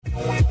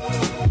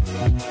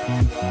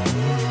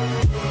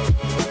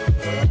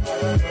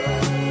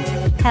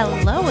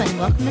Hello and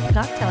welcome to the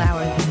Cocktail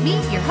Hour with me,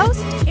 your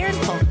host, Erin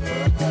Polk.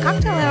 The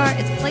Cocktail Hour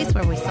is a place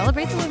where we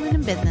celebrate the women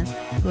in business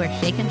who are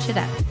shaking shit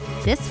up.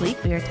 This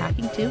week we are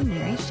talking to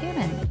Mary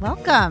Shannon.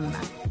 Welcome.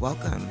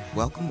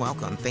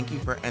 Welcome. Thank you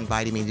for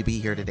inviting me to be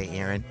here today,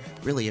 Erin.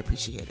 Really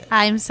appreciate it.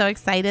 I'm so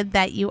excited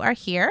that you are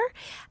here.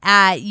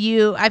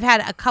 I've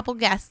had a couple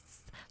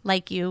guests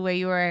like you where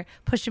you were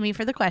pushing me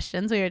for the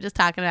questions. We were just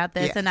talking about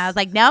this, yes. And I was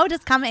like, no,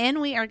 just come in.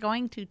 We are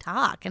going to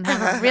talk and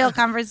have a real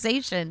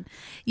conversation.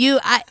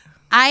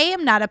 I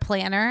am not a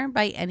planner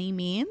by any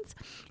means,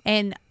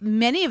 and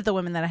many of the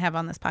women that I have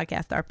on this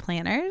podcast are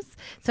planners.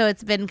 So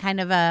it's been kind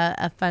of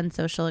a fun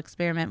social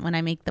experiment when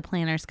I make the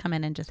planners come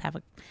in and just have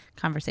a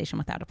conversation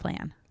without a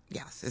plan.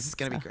 Yes, this is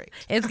going to be great.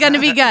 It's going to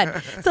be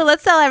good. So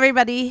let's tell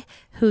everybody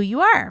who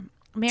you are.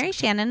 Mary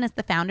Shannon is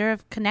the founder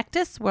of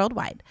Connectus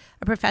Worldwide,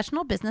 a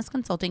professional business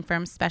consulting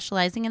firm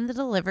specializing in the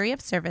delivery of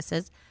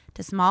services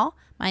to small,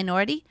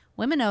 minority,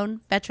 women-owned,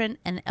 veteran,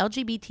 and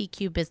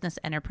LGBTQ business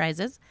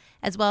enterprises,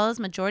 as well as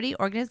majority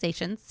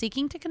organizations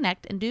seeking to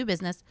connect and do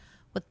business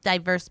with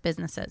diverse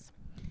businesses.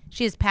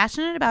 She is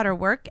passionate about her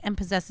work and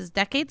possesses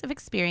decades of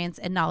experience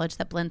and knowledge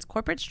that blends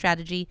corporate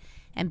strategy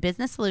and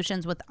business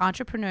solutions with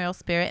entrepreneurial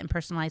spirit and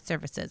personalized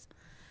services.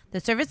 The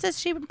services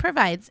she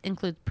provides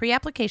include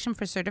pre-application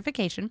for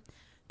certification,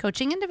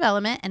 coaching and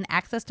development, and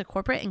access to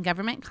corporate and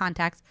government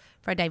contacts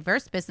for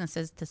diverse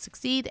businesses to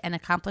succeed and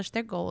accomplish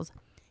their goals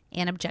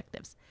and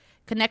objectives.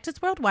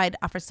 Connectus Worldwide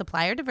offers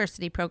Supplier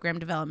Diversity Program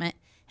development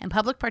and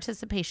public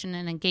participation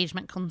and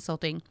engagement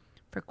consulting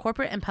for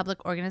corporate and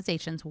public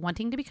organizations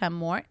wanting to become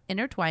more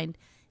intertwined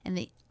in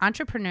the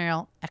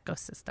entrepreneurial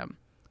ecosystem.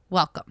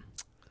 Welcome.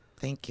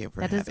 Thank you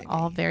for having me. That is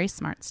all very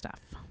smart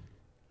stuff.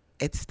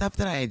 It's stuff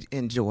that I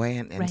enjoy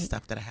and right.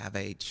 Stuff that I have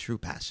a true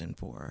passion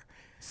for.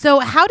 So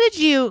how did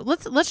you,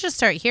 let's just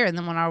start here and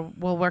then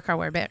we'll work our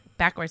way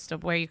backwards to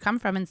where you come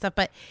from and stuff.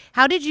 But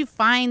how did you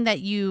find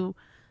that you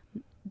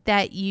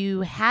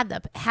had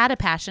a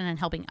passion in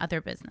helping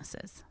other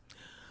businesses?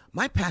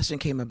 My passion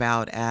came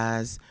about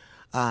as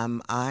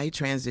I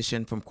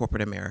transitioned from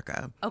corporate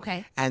America.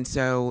 Okay. And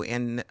so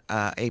in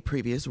a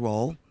previous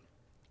role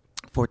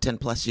for 10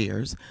 plus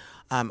years,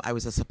 I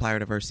was a supplier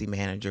diversity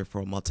manager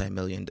for a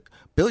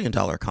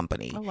multi-billion-dollar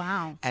company. Oh,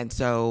 wow. And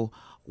so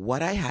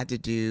what I had to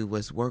do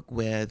was work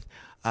with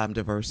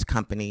diverse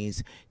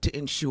companies to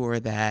ensure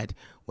that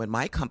when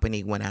my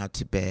company went out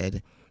to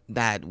bid,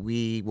 that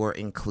we were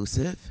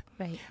inclusive.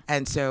 Right.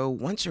 And so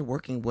once you're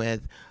working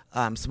with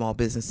small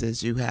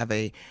businesses, you have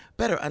a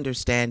better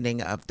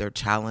understanding of their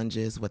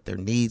challenges, what their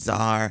needs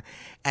are.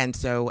 And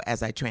so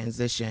as I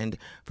transitioned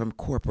from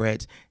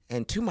corporate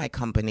into my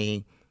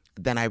company,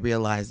 then I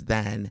realized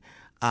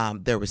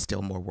there was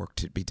still more work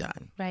to be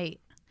done. Right.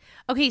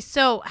 Okay,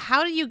 so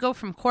how do you go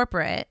from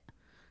corporate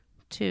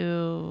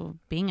to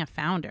being a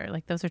founder?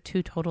 Like those are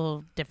two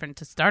total different,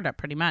 to startup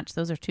pretty much.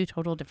 Those are two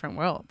total different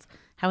worlds.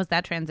 How was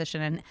that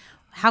transition, and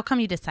how come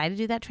you decided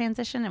to do that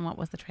transition, and what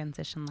was the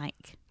transition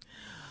like?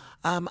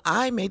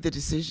 I made the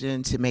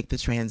decision to make the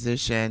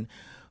transition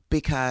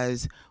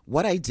because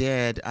what I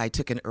did, I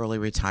took an early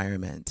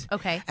retirement.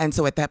 Okay. And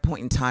so at that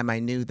point in time, I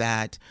knew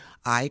that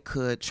I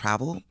could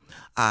travel.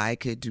 I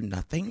could do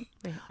nothing.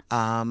 Right.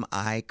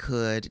 I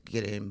could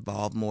get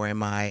involved more in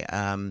my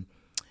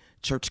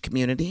church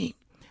community.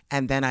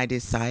 And then I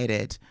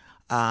decided,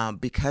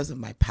 because of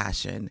my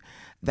passion,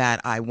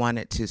 that I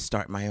wanted to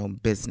start my own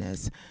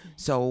business.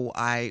 So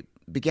I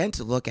began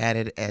to look at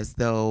it as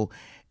though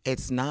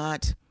it's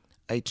not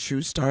a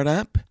true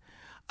startup.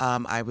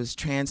 I was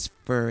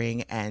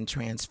transferring and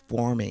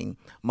transforming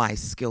my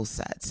skill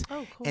sets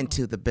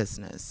into the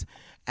business.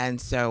 And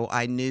so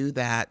I knew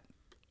that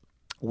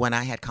when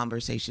I had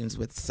conversations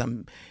with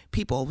some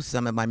people,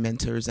 some of my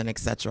mentors and et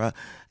cetera,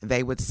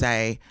 they would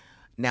say,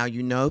 now,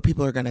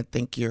 people are going to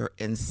think you're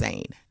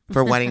insane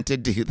for wanting to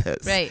do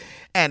this. Right.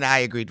 And I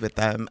agreed with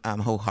them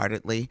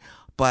wholeheartedly.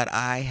 But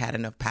I had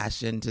enough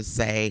passion to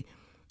say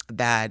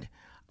that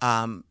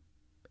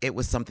it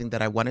was something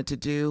that I wanted to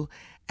do,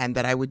 and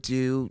that I would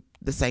do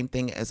the same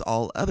thing as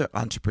all other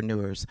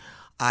entrepreneurs.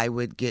 I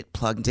would get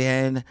plugged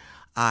in.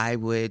 I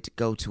would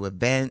go to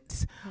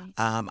events.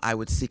 Right. I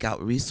would seek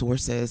out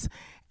resources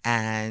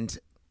and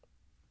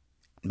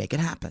make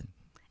it happen.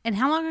 And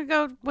how long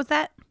ago was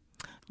that?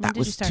 That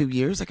was 2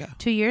 years ago.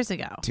 2 years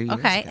ago. 2 years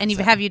okay. ago, And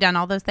have you done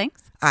all those things?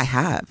 I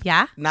have.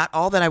 Yeah? Not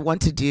all that I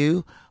want to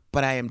do,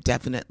 but I am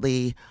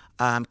definitely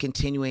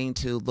continuing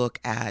to look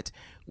at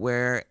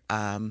where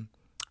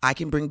I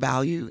can bring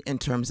value in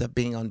terms of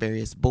being on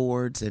various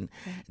boards and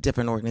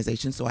different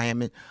organizations. So I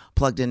am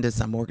plugged into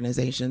some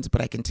organizations,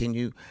 but I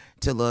continue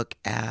to look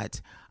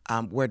at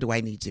where do I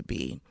need to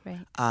be.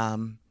 Right.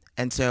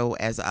 And so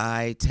as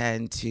I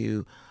tend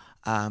to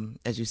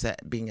as you said,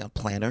 being a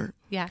planner.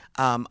 Yeah.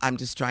 I'm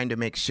just trying to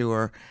make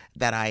sure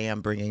that I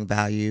am bringing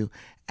value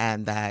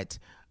and that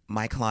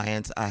my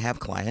clients, I have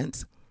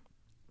clients.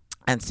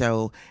 And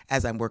so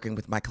as I'm working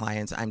with my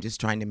clients, I'm just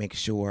trying to make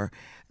sure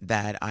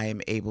that I am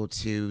able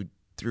to,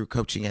 through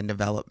coaching and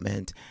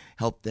development,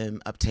 help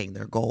them obtain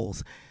their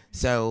goals.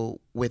 So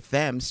with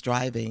them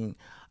striving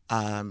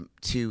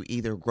to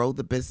either grow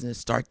the business,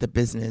 start the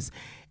business.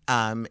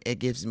 It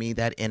gives me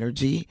that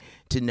energy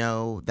to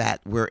know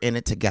that we're in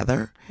it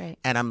together, right.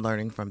 and I'm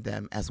learning from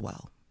them as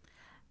well.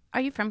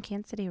 Are you from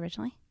Kansas City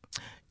originally?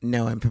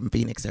 No, I'm from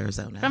Phoenix,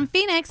 Arizona. From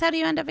Phoenix? How do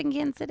you end up in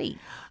Kansas City?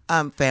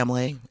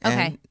 Family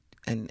Okay.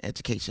 and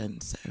education.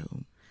 So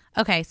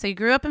Okay, so you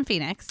grew up in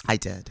Phoenix. I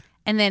did.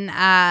 And then,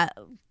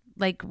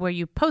 were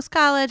you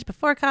post-college,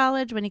 before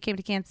college, when you came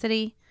to Kansas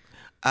City?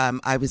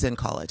 I was in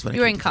college. When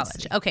You were in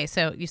college. Okay,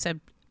 so you said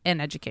in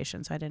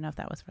education, so I didn't know if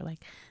that was for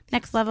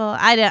next level.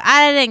 I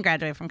didn't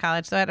graduate from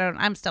college, so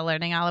I'm still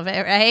learning all of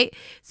it, right?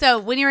 So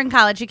when you were in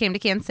college, you came to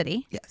Kansas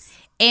City. Yes.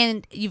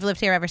 And you've lived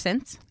here ever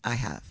since? I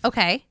have.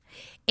 Okay.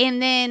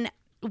 And then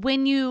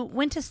when you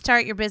went to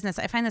start your business,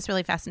 I find this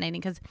really fascinating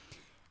because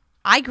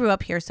I grew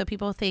up here, so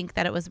people think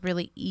that it was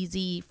really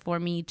easy for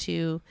me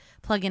to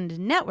plug into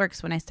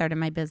networks when I started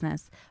my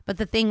business. But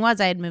the thing was,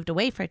 I had moved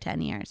away for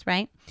 10 years,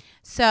 right?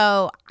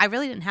 So I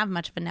really didn't have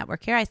much of a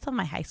network here. I still have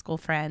my high school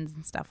friends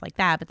and stuff like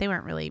that, but they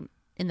weren't really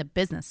in the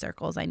business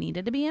circles I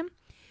needed to be in.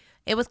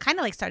 It was kind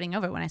of like starting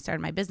over when I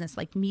started my business,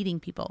 like meeting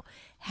people.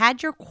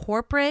 Had your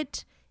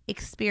corporate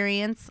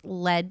experience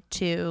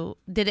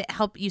did it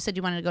help? You said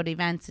you wanted to go to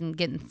events and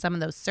get in some of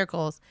those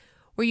circles.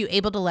 Were you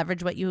able to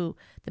leverage the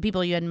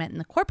people you had met in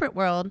the corporate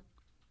world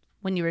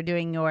when you were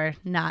doing your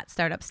not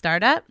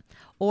startup,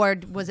 or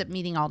was it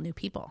meeting all new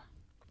people?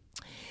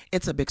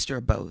 It's a mixture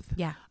of both.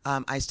 Yeah.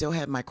 I still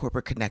had my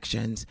corporate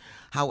connections.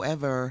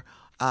 However,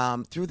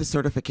 through the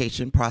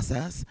certification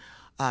process,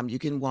 you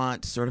can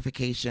want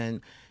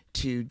certification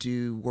to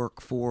do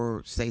work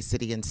for, say,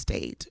 city and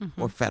state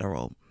or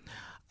federal.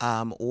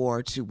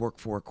 Or to work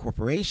for a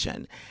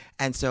corporation.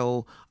 And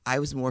so I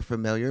was more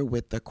familiar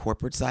with the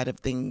corporate side of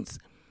things,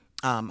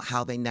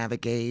 how they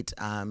navigate,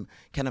 kind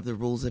of the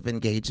rules of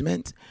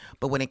engagement.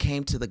 But when it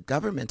came to the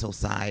governmental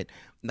side,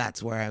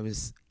 that's where I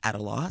was at a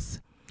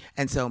loss.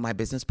 And so my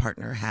business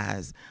partner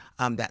has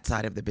that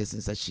side of the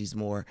business that she's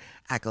more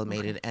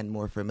acclimated and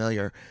more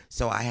familiar.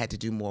 So I had to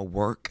do more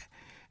work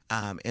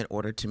in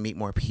order to meet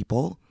more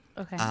people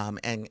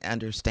and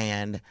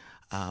understand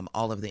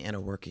all of the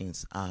inner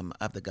workings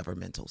of the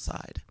governmental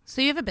side.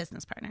 So you have a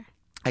business partner?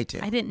 I do.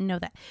 I didn't know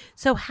that.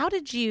 So how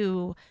did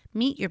you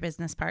meet your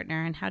business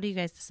partner, and how do you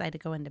guys decide to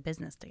go into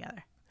business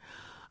together?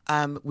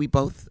 We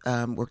both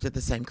worked at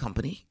the same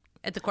company.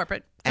 At the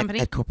corporate company?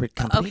 At corporate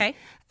company. Okay.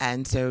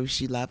 And so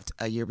she left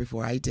a year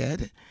before I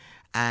did.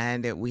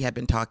 And we had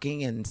been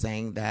talking and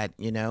saying that,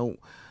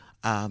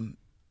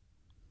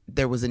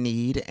 there was a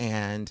need,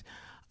 and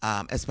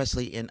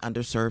especially in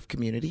underserved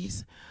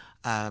communities.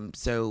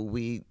 So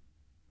we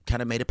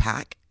kind of made a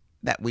pact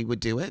that we would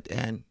do it,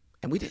 and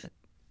we did.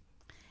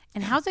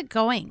 And how's it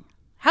going?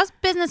 How's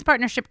business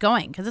partnership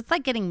going? Because it's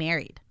like getting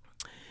married.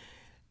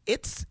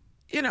 It's,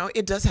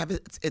 it does have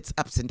its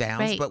ups and downs,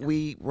 right. But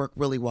we work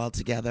really well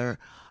together.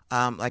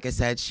 Like I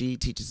said, she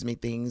teaches me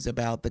things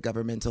about the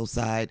governmental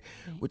side,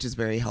 right, which is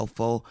very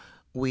helpful.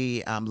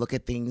 We look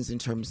at things in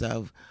terms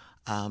of,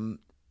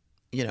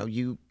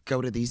 you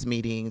go to these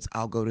meetings,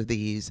 I'll go to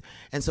these.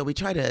 And so we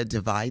try to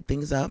divide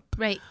things up.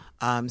 Right.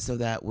 So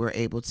that we're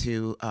able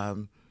to,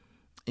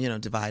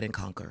 divide and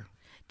conquer.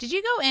 Did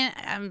you go in?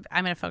 I'm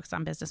going to focus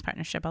on business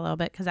partnership a little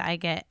bit because I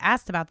get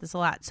asked about this a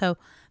lot. So,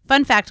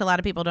 fun fact, a lot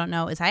of people don't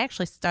know is I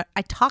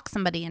talked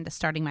somebody into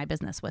starting my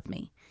business with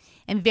me,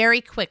 and very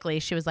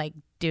quickly she was like,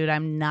 "Dude,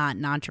 I'm not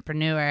an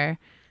entrepreneur.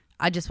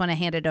 I just want to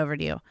hand it over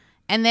to you."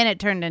 And then it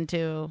turned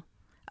into,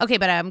 "Okay,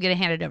 but I'm going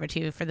to hand it over to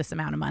you for this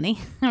amount of money,"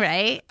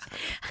 right?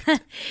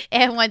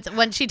 And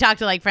once she talked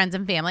to like friends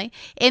and family,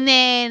 and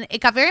then it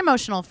got very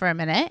emotional for a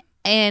minute,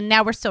 and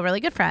now we're still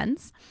really good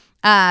friends.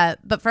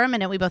 But for a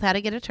minute, we both had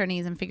to get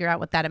attorneys and figure out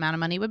what that amount of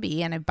money would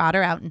be. And I bought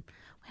her out, and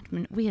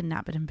we had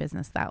not been in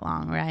business that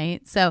long,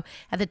 right? So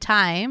at the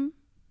time,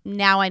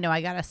 now I know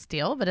I got a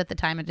steal, but at the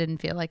time it didn't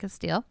feel like a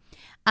steal.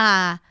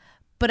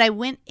 But I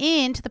went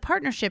into the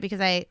partnership because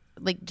I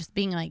just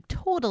being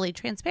totally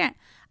transparent.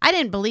 I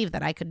didn't believe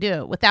that I could do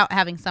it without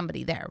having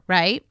somebody there,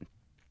 right?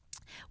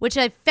 Which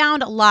I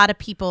found a lot of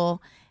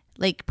people,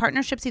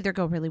 partnerships either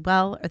go really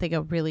well or they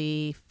go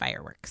really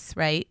fireworks,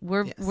 right?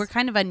 We're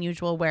kind of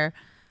unusual where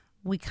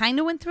we kind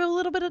of went through a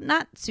little bit of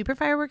not super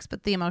fireworks,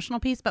 but the emotional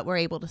piece, but we're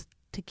able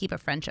to keep a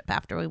friendship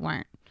after we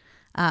weren't.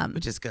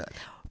 Which is good.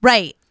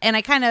 Right. And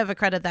I kind of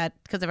accredit that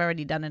because I've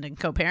already done it in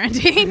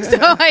co-parenting. So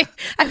I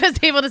was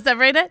able to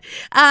separate it.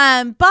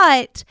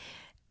 But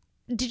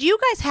did you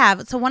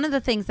guys so one of the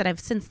things that I've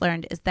since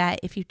learned is that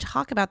if you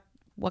talk about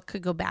what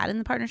could go bad in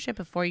the partnership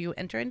before you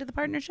enter into the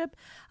partnership,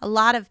 a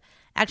lot of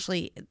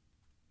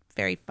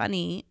very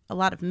funny, a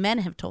lot of men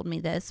have told me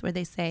this where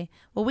they say,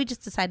 well, we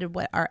just decided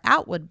what our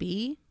out would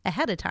be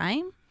ahead of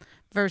time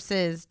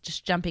versus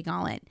just jumping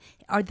all in.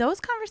 Are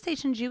those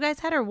conversations you guys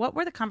had, or what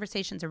were the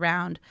conversations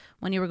around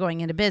when you were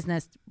going into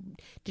business?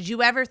 Did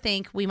you ever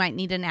think we might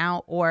need an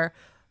out, or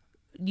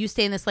you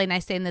stay in this lane, I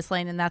stay in this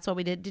lane, and that's what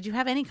we did? Did you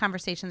have any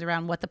conversations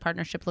around what the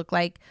partnership looked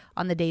like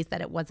on the days that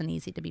it wasn't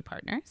easy to be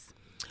partners?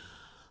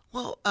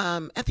 Well,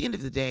 at the end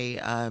of the day,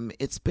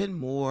 it's been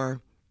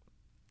more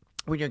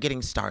when you're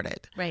getting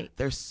started. Right.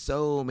 There's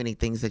so many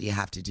things that you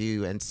have to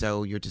do. And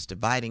so you're just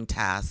dividing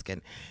tasks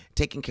and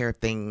taking care of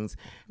things.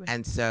 Right.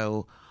 And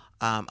so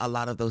a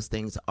lot of those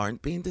things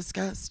aren't being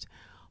discussed.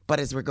 But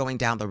as we're going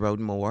down the road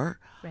more,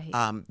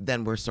 right.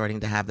 Then we're starting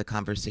to have the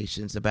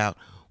conversations about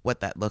what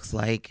that looks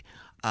like,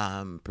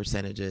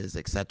 percentages,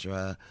 et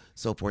cetera,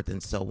 so forth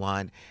and so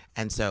on.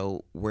 And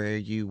so where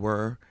you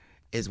were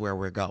is where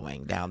we're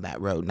going down that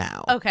road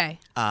now. Okay.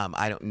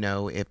 I don't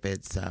know if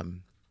it's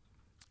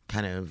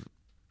kind of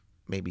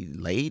maybe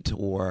late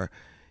or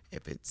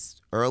if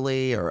it's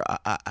early or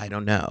I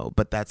don't know,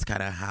 but that's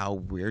kind of how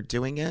we're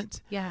doing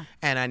it. Yeah.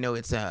 And I know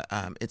it's a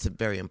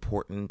very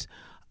important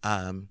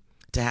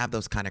to have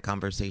those kind of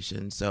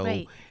conversations, so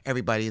right.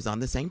 everybody is on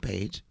the same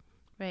page,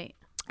 right,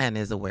 and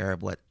is aware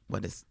of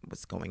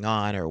what's going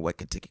on or what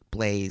could take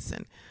place,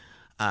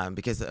 and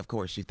because of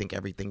course you think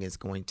everything is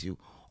going to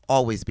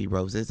always be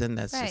roses, and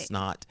that's right. just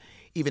not.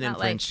 Even not in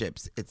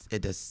friendships,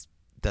 it just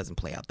doesn't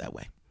play out that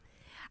way.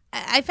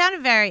 I found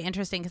it very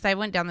interesting because I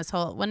went down this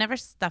whole, whenever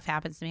stuff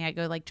happens to me, I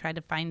go like try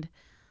to find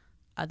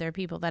other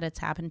people that it's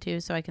happened to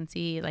so I can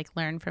see, like,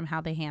 learn from how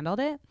they handled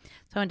it.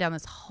 So I went down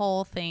this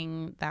whole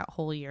thing that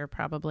whole year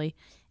probably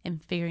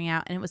and figuring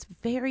out, and it was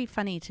very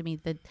funny to me,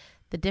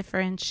 the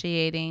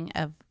differentiating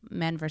of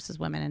men versus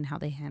women and how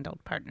they handled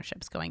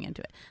partnerships going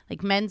into it. Like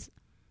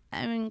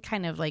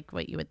kind of like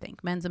what you would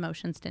think. Men's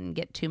emotions didn't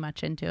get too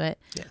much into it.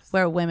 Yes.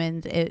 Where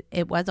women's,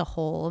 it was a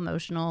whole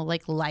emotional,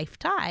 like, life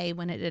tie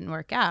when it didn't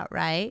work out,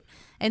 right?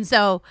 And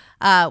so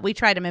we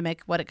try to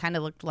mimic what it kind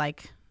of looked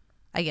like,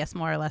 I guess,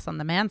 more or less on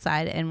the man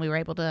side, and we were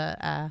able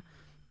to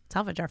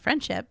salvage our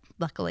friendship,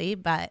 luckily.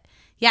 But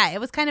yeah,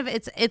 it was kind of,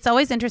 it's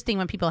always interesting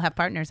when people have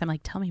partners. I'm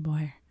like, tell me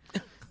more.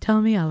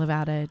 Tell me all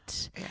about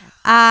it.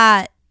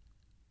 Yeah.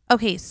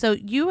 Okay, so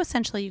you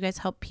guys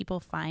help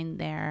people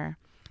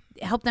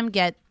help them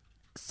get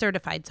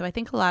certified. So I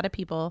think a lot of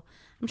people,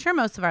 I'm sure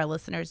most of our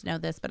listeners know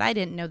this, but I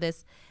didn't know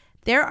this.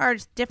 There are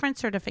different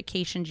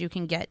certifications you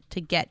can get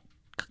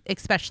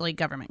especially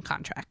government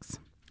contracts.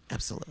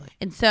 Absolutely.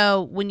 And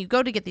so when you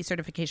go to get these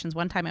certifications,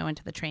 one time I went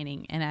to the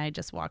training and I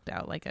just walked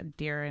out like a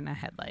deer in the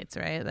headlights,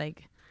 right?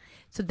 Like,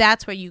 so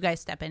that's where you guys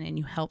step in and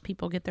you help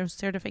people get those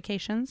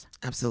certifications?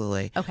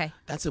 Absolutely. Okay.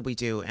 That's what we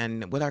do.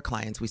 And with our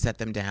clients, we set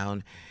them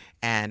down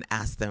and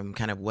ask them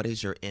kind of, what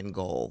is your end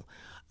goal?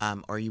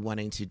 Are you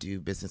wanting to do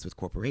business with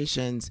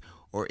corporations,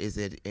 or is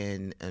it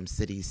in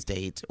city,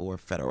 state, or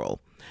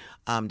federal?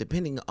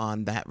 Depending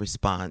on that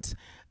response,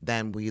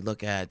 then we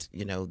look at,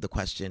 the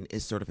question,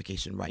 is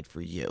certification right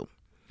for you?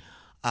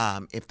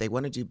 If they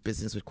want to do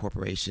business with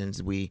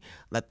corporations, we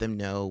let them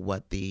know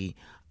what the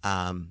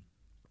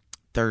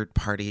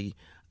third-party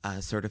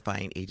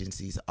certifying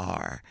agencies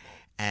are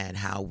and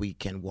how we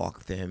can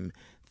walk them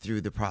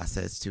through the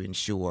process to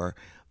ensure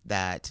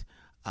that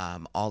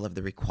all of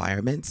the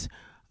requirements,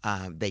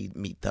 they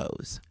meet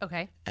those.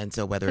 Okay. And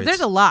so there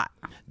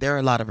are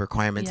a lot of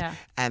requirements. Yeah.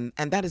 And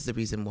that is the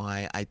reason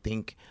why I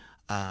think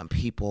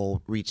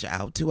people reach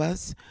out to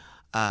us,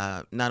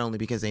 not only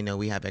because they know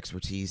we have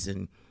expertise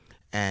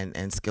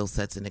and skill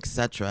sets and et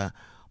cetera,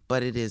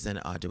 but it is an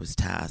arduous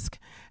task.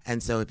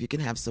 And so if you can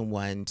have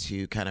someone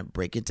to kind of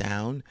break it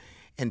down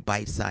in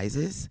bite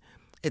sizes,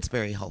 it's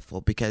very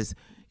helpful, because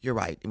you're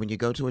right. When you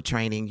go to a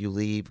training, you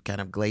leave kind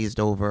of glazed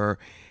over.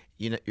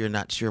 You're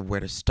not sure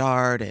where to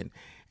start and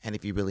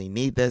if you really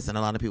need this. And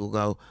a lot of people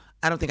go,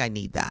 I don't think I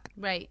need that.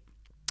 Right.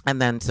 And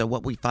then so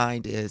what we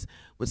find is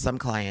with some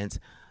clients,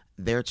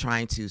 they're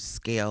trying to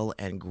scale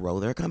and grow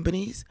their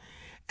companies.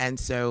 And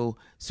so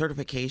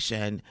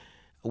certification,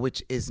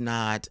 which is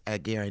not a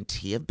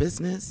guarantee of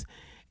business,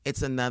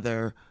 it's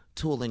another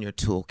tool in your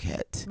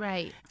toolkit.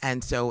 Right.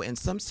 And so in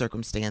some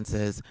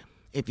circumstances,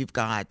 if you've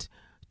got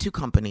two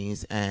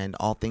companies and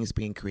all things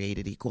being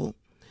created equal,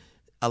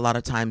 a lot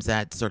of times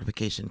that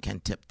certification can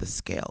tip the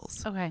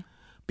scales. Okay.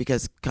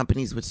 Because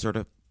companies with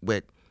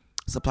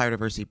supplier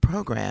diversity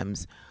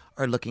programs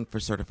are looking for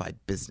certified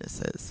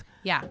businesses.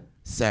 Yeah.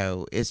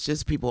 So it's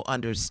just people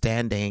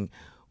understanding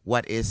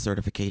what is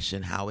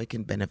certification, how it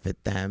can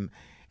benefit them,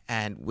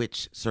 and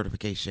which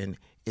certification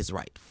is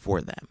right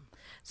for them.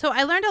 So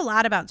I learned a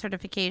lot about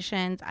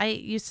certifications. I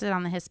used to sit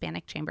on the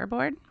Hispanic Chamber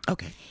Board.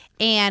 Okay.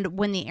 And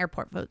when the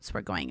airport votes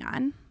were going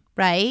on,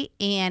 right?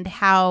 And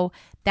how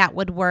that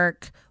would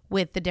work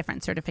with the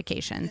different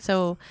certifications. Yes.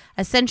 So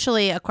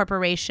essentially a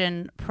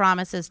corporation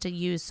promises to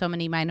use so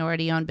many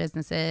minority-owned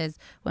businesses,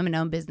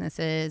 women-owned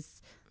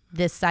businesses,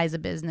 this size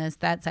of business,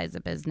 that size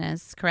of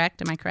business,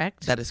 correct? Am I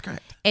correct? That is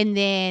correct. And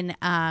then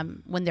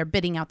when they're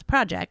bidding out the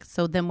project,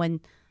 so then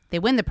when they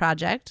win the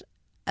project,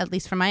 at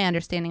least from my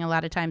understanding, a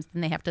lot of times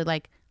then they have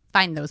to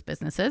find those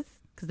businesses,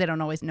 because they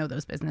don't always know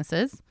those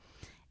businesses,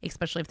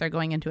 especially if they're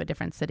going into a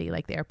different city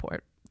like the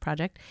airport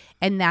project.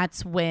 And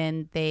that's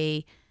when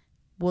they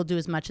will do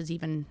as much as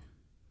even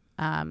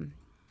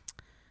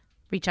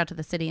reach out to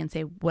the city and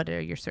say, what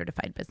are your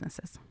certified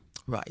businesses?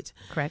 Right.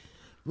 Correct.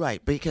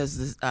 Right,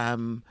 because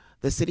the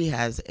city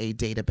has a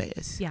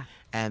database. Yeah.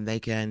 And they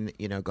can,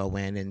 go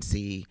in and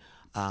see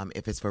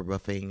If it's for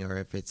roofing or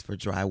if it's for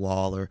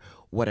drywall or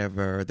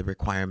whatever the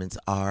requirements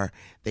are,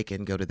 they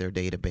can go to their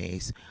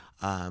database.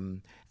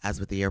 As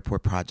with the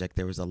airport project,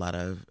 there was a lot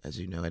of, as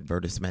you know,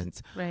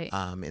 advertisements Right.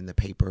 in the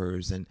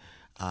papers and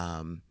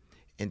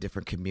in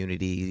different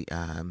community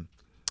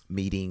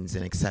meetings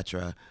and et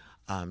cetera,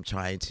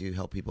 trying to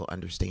help people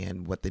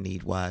understand what the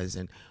need was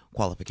and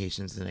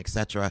qualifications and et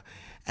cetera.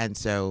 And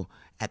so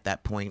at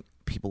that point,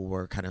 people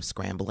were kind of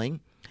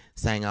scrambling,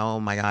 saying, oh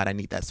my God, I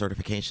need that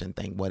certification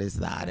thing. What is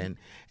that? Right.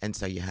 And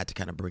so you had to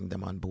kind of bring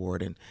them on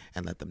board and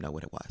let them know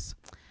what it was.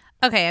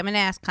 Okay, I'm going to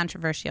ask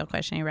controversial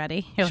question. You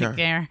ready? Sure.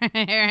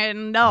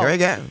 No. Here we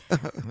go.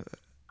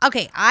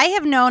 Okay, I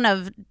have known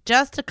of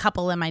just a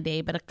couple in my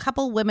day, but a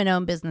couple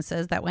women-owned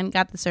businesses that went and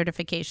got the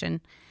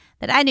certification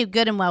that I knew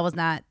good and well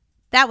that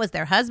was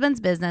their husband's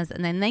business,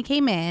 and then they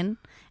came in,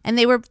 and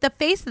they were the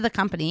face of the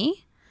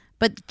company,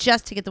 but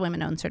just to get the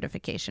women-owned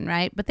certification,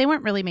 right? But they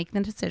weren't really making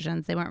the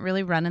decisions. They weren't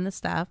really running the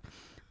stuff.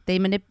 I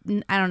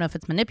don't know if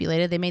it's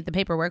manipulated. They made the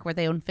paperwork where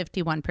they owned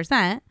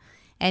 51%,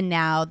 and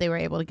now they were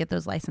able to get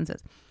those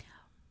licenses.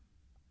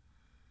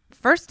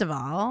 First of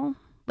all,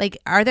 like,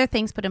 are there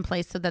things put in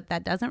place so that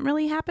that doesn't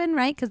really happen,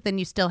 right? Because then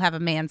you still have a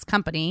man's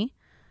company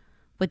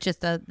with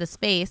just the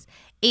space.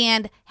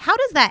 And how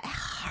does that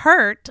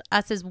hurt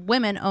us as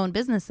women-owned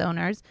business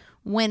owners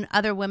when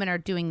other women are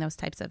doing those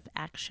types of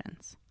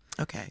actions?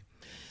 Okay.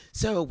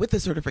 So with the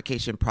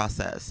certification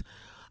process,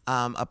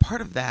 a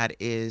part of that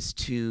is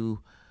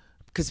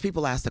because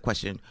people ask the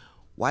question,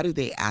 why do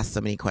they ask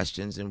so many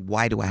questions and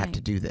why do I have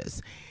to do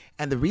this?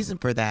 And the reason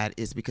for that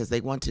is because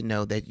they want to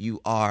know that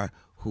you are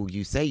who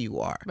you say you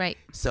are. Right.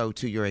 So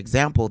to your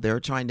example, they're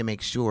trying to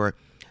make sure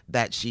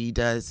that she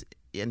does,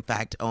 in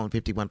fact, own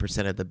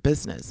 51% of the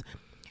business.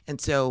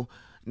 And so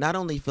not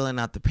only filling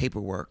out the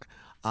paperwork,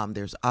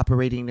 there's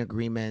operating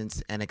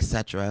agreements and et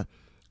cetera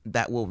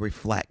that will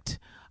reflect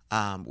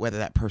whether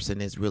that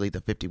person is really the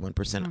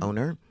 51%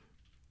 owner.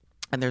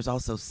 And there's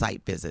also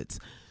site visits.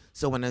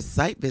 So when a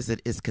site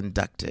visit is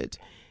conducted,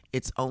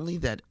 it's only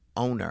that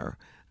owner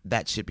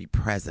that should be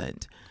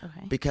present.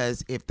 Okay.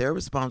 Because if they're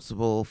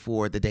responsible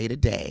for the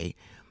day-to-day,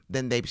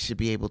 then they should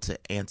be able to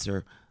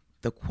answer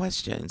the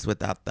questions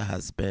without the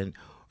husband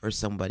or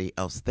somebody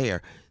else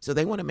there. So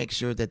they want to make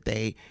sure that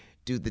they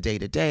do the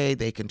day-to-day,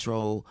 they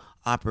control,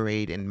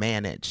 operate, and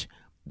manage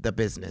the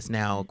business.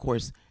 Now, of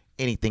course,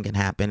 anything can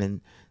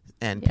happen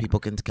and people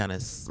can kind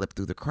of slip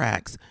through the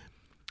cracks.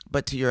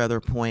 But to your other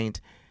point,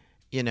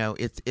 you know,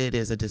 it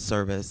is a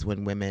disservice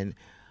when women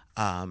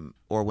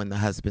or when the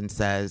husband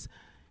says,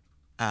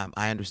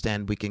 I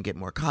understand we can get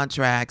more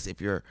contracts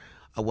if you're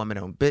a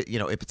woman-owned,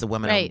 if it's a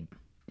woman-owned,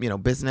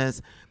 business.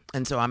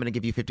 And so I'm going to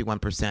give you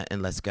 51%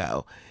 and let's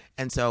go.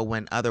 And so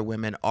when other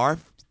women are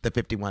the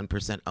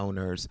 51%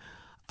 owners,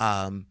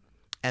 and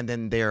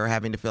then they're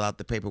having to fill out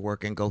the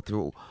paperwork and go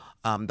through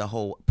the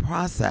whole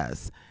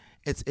process,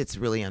 it's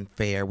really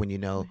unfair when you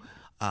know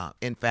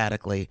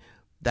emphatically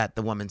that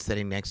the woman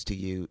sitting next to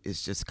you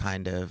is just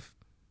kind of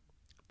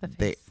the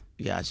face.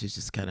 She's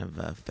just kind of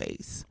a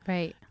face,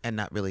 right, and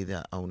not really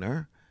the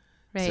owner.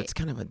 Right. So it's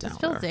kind of a downer. It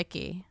feels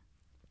icky.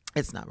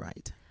 It's not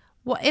right.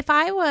 Well,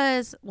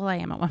 I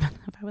am a woman.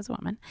 If I was a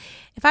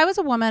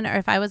woman, or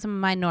if I was a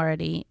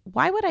minority,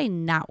 why would I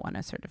not want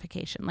a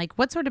certification? Like,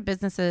 what sort of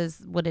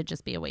businesses would it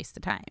just be a waste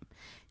of time?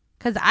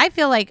 Because I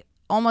feel like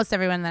almost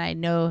everyone that I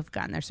know have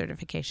gotten their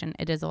certification.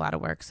 It is a lot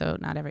of work, so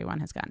not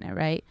everyone has gotten it,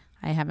 right?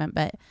 I haven't,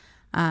 but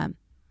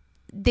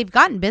they've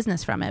gotten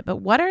business from it. But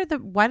what are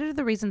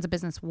the reasons a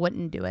business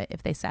wouldn't do it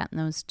if they sat in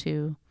those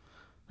two,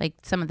 like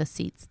some of the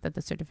seats that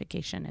the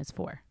certification is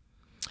for?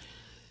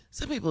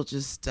 Some people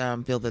just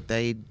feel that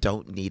they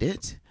don't need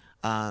it.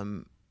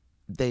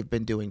 They've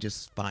been doing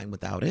just fine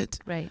without it.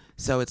 Right.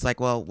 So it's like,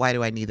 well, why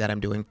do I need that? I'm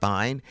doing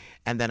fine.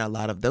 And then a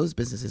lot of those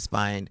businesses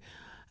find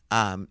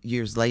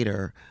years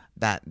later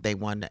that they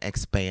want to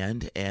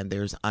expand and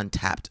there's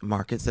untapped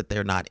markets that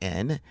they're not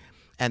in.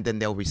 And then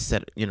they'll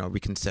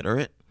reconsider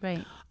it.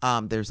 Right.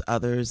 There's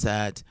others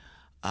that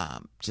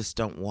just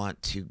don't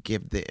want to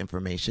give the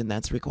information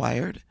that's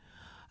required.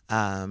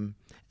 And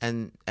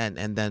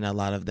then a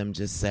lot of them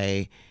just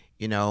say,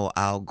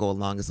 I'll go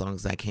along as long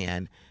as I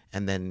can,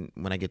 and then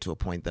when I get to a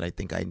point that I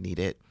think I need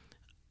it,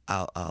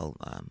 I'll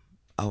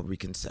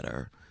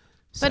reconsider.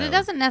 But it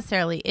doesn't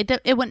necessarily.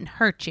 It wouldn't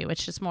hurt you.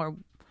 It's just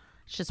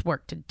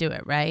work to do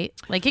it, right?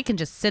 Like, it can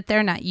just sit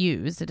there not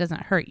used. It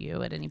doesn't hurt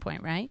you at any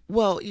point, right?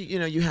 Well,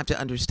 you have to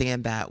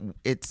understand that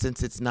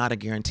since it's not a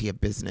guarantee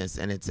of business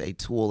and it's a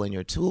tool in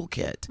your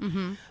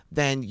toolkit,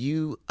 then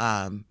you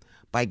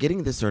by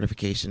getting the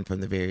certification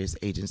from the various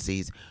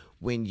agencies.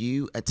 When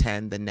you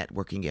attend the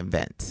networking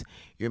events,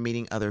 you're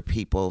meeting other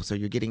people, so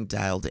you're getting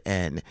dialed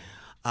in.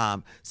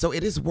 So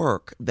it is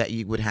work that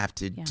you would have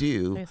to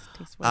do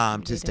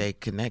to stay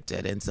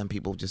connected, and some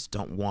people just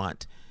don't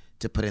want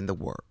to put in the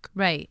work.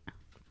 Right.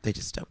 They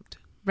just don't.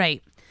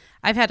 Right.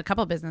 I've had a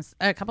couple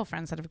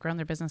friends that have grown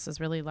their businesses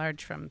really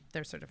large from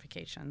their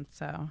certification.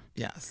 So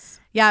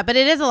yes. Yeah, but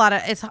it is a lot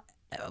of.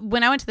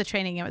 When I went to the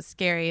training, it was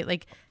scary.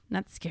 Like,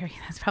 not scary.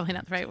 That's probably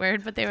not the right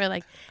word, but they were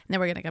like, and then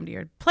we're going to come to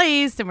your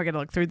place and we're going to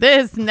look through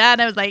this and that.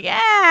 And I was like,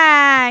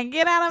 yeah,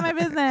 get out of my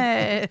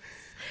business.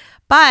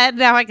 But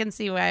now I can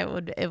see why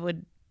it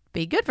would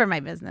be good for my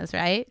business,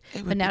 right?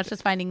 But now it's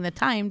just finding the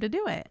time to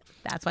do it.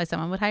 That's why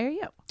someone would hire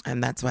you.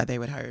 And that's why they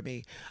would hire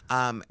me.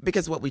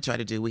 Because what we try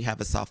to do, we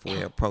have a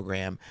software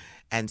program.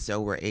 And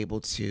so we're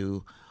able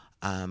to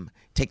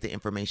take the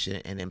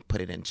information and then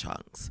put it in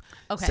chunks.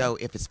 Okay. So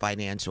if it's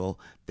financial,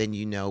 then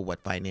you know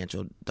what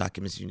financial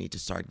documents you need to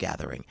start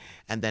gathering.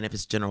 And then if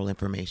it's general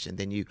information,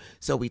 then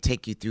so we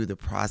take you through the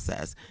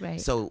process.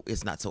 Right. So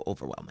it's not so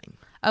overwhelming.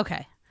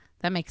 Okay.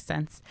 That makes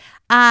sense.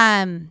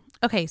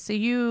 Okay. So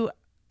you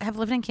have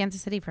lived in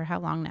Kansas City for how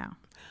long now?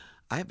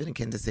 I've been in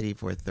Kansas City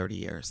for 30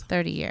 years.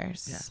 30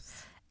 years.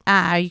 Yes.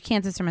 Are you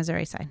Kansas or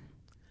Missouri side?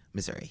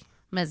 Missouri.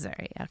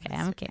 Missouri. Okay,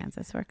 I'm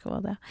Kansas. We're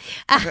cool though.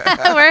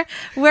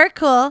 we're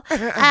cool.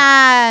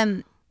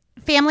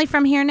 Family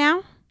from here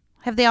now?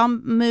 Have they all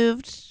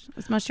moved?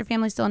 Is most of your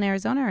family still in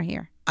Arizona or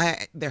here?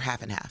 They're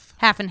half and half.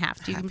 Half and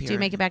half. Do you Half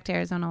make it back to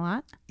Arizona a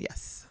lot?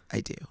 Yes, I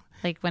do.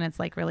 Like when it's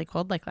like really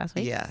cold, like last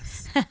week?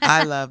 Yes.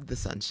 I love the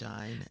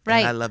sunshine.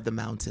 Right. And I love the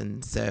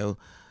mountains. So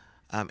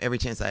every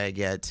chance I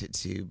get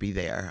to be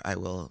there, I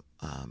will.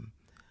 I'm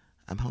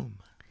home.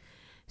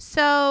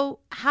 So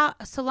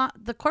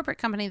the corporate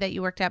company that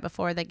you worked at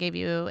before that gave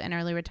you an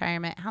early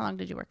retirement, how long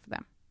did you work for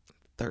them?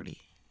 30.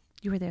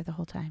 You were there the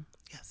whole time.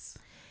 Yes.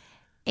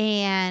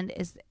 And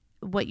is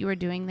what you were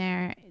doing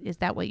there, is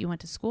that what you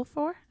went to school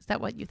for? Is that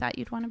what you thought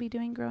you'd want to be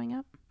doing growing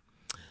up?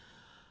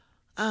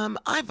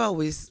 I've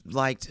always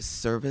liked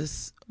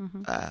service,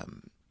 Mm-hmm.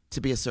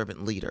 to be a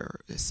servant leader,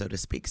 so to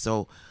speak.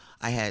 So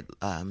I had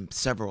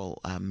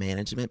several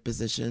management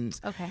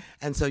positions. Okay.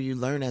 And so you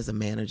learn as a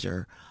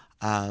manager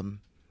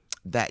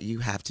that you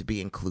have to be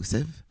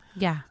inclusive.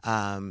 Yeah.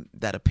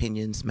 That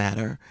opinions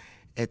matter.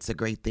 It's a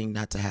great thing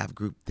not to have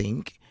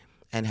groupthink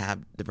and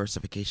have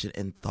diversification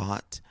in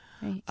thought.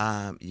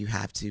 Right. You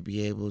have to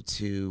be able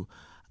to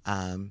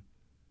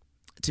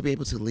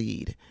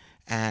lead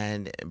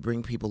and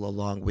bring people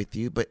along with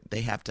you, but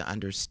they have to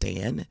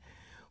understand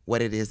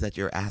what it is that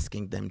you're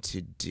asking them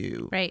to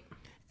do. Right.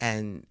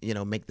 And,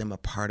 make them a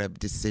part of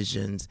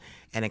decisions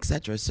and et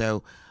cetera.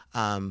 So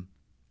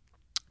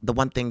the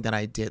one thing that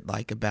I did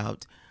like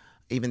about,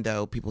 even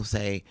though people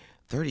say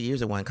 30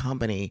 years at one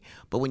company,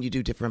 but when you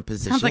do different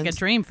positions. Sounds like a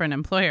dream for an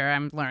employer,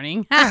 I'm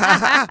learning.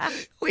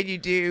 When you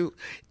do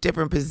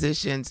different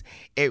positions,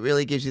 it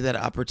really gives you that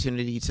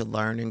opportunity to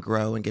learn and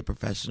grow and get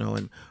professional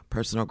and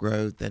personal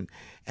growth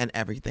and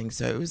everything.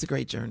 So it was a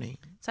great journey.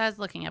 So I was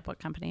looking up what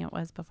company it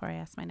was before I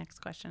asked my next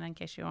question, in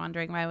case you're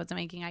wondering why I wasn't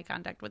making eye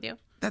contact with you.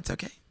 That's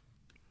okay.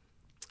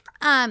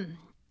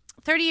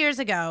 30 years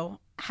ago,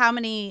 how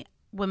many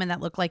women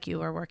that look like you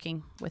were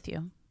working with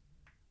you?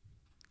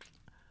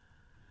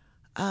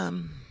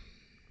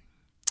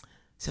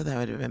 So that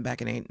would have been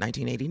back in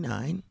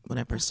 1989 when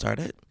I first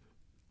started.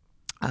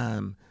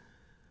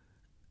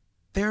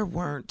 There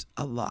weren't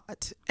a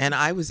lot. And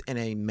I was in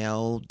a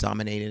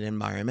male-dominated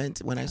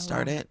environment when I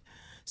started.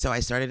 So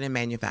I started in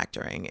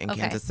manufacturing in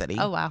Kansas City.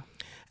 Oh, wow.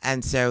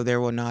 And so there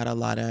were not a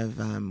lot of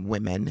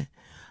women,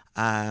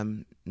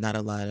 not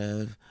a lot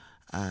of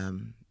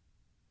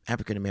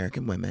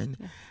African-American women.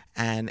 Yeah.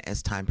 And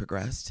as time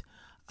progressed,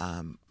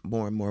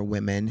 more and more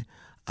women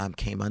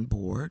came on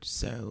board.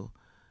 So,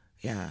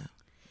 yeah.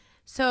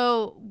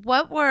 So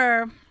what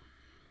were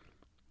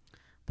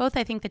both,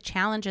 I think, the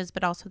challenges,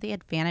 but also the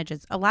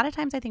advantages? A lot of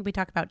times I think we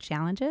talk about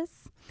challenges.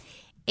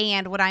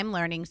 And what I'm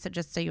learning, so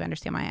just so you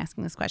understand why I'm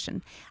asking this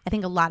question, I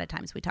think a lot of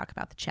times we talk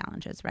about the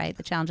challenges, right?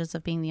 The challenges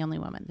of being the only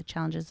woman, the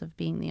challenges of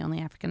being the only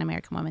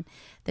African-American woman,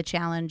 the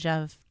challenge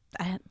of,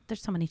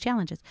 there's so many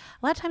challenges.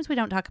 A lot of times we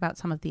don't talk about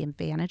some of the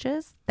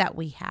advantages that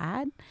we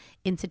had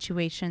in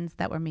situations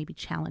that were maybe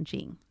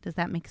challenging. Does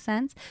that make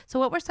sense? So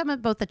what were some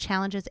of both the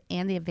challenges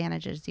and the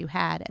advantages you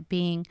had at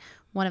being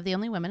one of the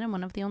only women and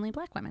one of the only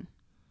Black women?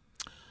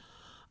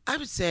 I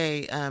would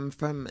say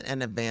from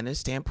an advantage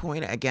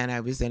standpoint, again, I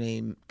was in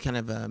a kind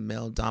of a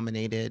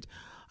male-dominated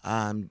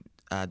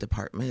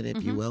department,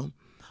 if you will.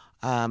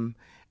 And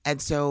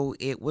so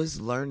it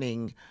was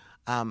learning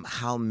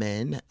how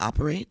men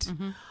operate.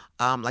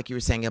 Like you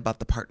were saying about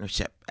the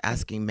partnership,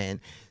 asking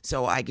men.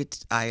 So I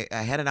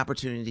had an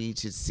opportunity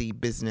to see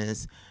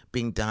business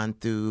being done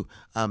through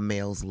a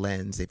male's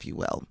lens, if you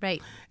will.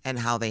 Right. And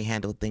how they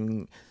handle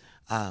things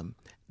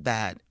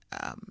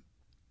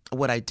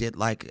what I did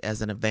like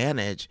as an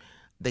advantage,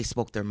 they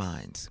spoke their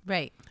minds.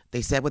 Right.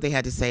 They said what they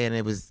had to say, and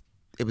it was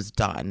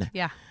done.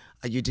 Yeah.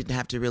 You didn't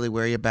have to really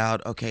worry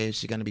about, okay, is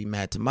she going to be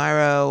mad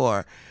tomorrow,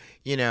 or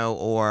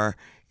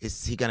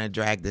is he going to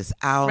drag this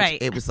out?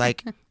 Right. It was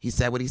like he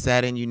said what he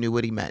said, and you knew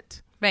what he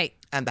meant. Right.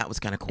 And that was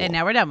kind of cool. And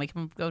now we're done. We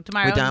can go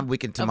tomorrow. We're done.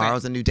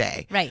 Tomorrow's a new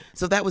day. Right.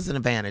 So that was an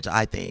advantage,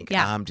 I think.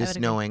 Yeah. Just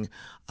knowing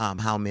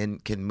how men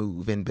can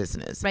move in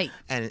business. Right.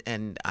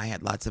 And I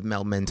had lots of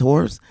male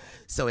mentors,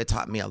 so it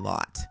taught me a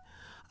lot.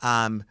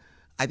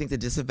 I think the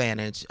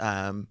disadvantage,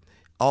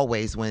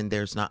 always when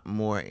there's not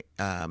more,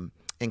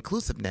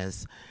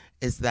 inclusiveness,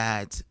 is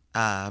that,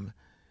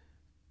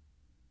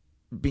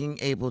 being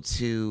able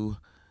to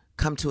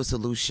come to a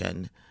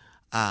solution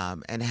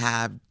and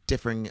have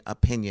differing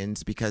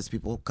opinions, because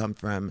people come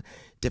from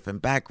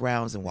different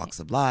backgrounds and walks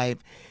of life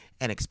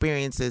and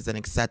experiences and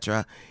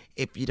etc.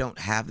 If you don't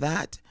have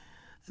that,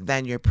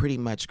 then you're pretty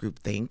much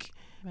groupthink.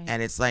 Right.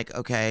 And it's like,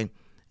 okay,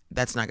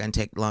 that's not going to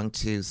take long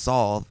to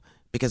solve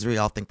because we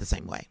all think the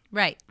same way.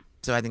 Right.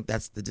 So I think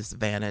that's the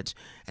disadvantage,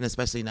 and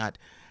especially not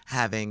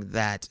having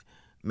that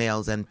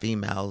males and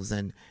females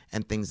and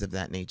things of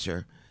that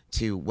nature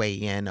to weigh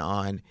in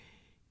on,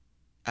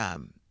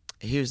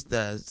 here's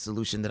the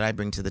solution that I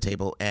bring to the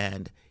table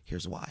and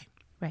here's why.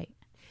 Right.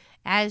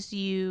 As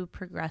you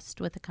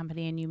progressed with the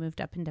company and you moved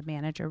up into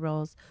manager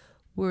roles,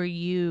 were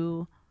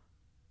you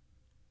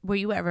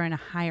ever in a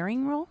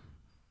hiring role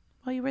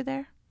while you were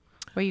there?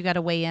 Where you got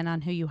to weigh in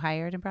on who you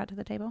hired and brought to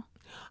the table?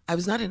 I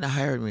was not in a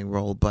hiring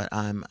role, but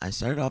I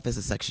started off as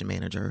a section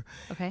manager.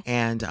 Okay.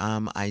 And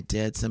I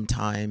did some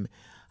time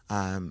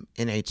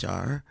in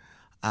HR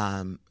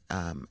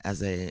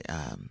as a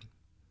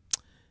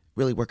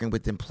really working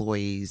with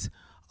employees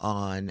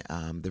on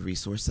the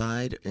resource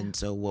side. Yeah. And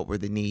so what were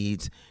the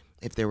needs,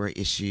 if there were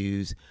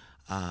issues,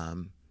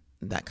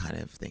 that kind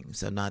of thing.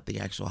 So not the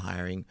actual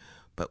hiring,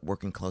 but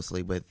working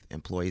closely with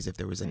employees if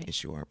there was an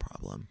issue or a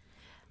problem.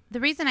 The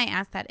reason I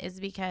ask that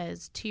is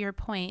because, to your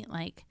point,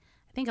 like,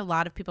 I think a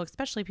lot of people,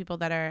 especially people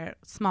that are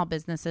small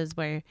businesses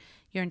where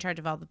you're in charge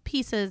of all the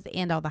pieces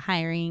and all the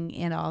hiring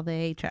and all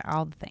the HR,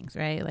 all the things,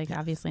 right? Like,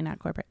 obviously not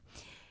corporate.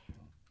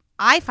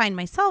 I find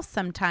myself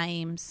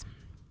sometimes,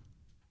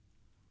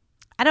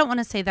 I don't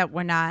want to say that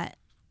we're not,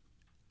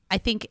 I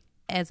think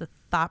as a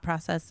thought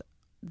process,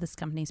 this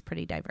company is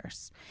pretty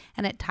diverse.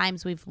 And at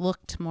times we've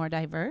looked more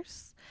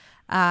diverse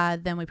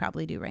than we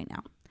probably do right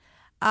now.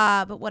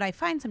 But what I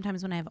find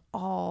sometimes when I have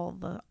all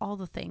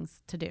the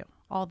things to do,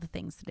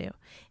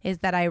 is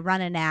that I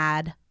run an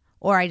ad,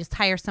 or I just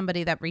hire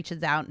somebody that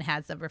reaches out and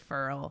has a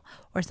referral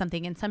or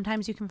something. And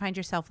sometimes you can find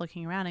yourself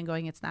looking around and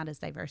going, it's not as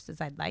diverse as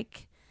I'd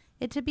like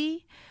it to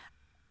be.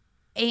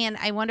 And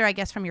I wonder, I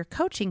guess, from your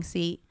coaching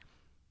seat,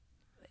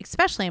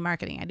 especially in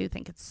marketing, I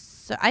think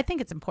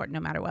it's important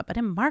no matter what, but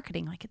in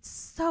marketing, like, it's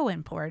so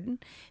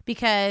important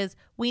because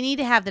we need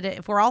to have that.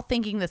 If we're all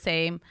thinking the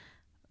same,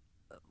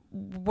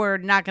 we're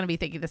not going to be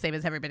thinking the same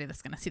as everybody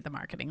that's going to see the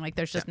marketing. Like,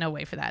 there's just no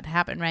way for that to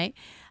happen, right?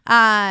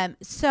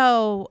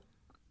 So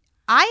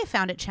I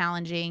found it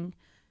challenging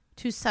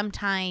to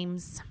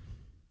sometimes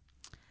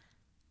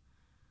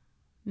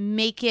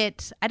make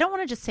it, I don't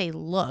want to just say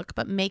look,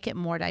 but make it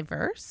more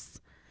diverse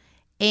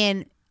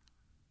and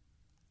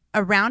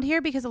around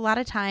here, because a lot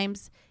of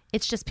times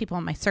it's just people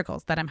in my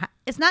circles that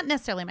it's not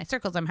necessarily my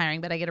circles I'm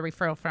hiring, but I get a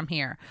referral from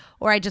here,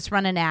 or I just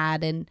run an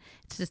ad and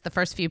it's just the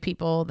first few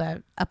people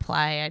that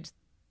apply. I just,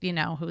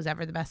 who's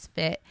ever the best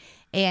fit.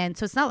 And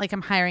so it's not like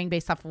I'm hiring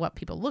based off of what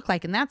people look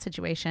like in that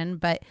situation,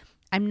 but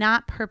I'm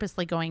not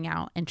purposely going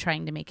out and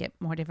trying to make it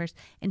more diverse.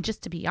 And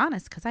just to be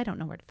honest, because I don't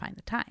know where to find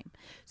the time.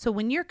 So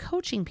when you're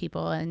coaching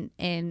people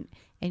and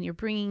you're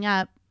bringing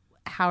up,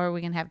 how are we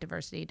going to have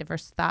diversity,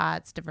 diverse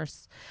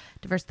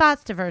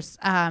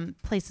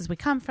places we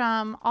come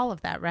from, all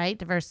of that, right?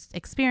 Diverse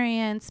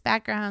experience,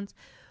 backgrounds.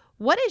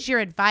 What is your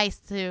advice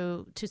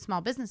to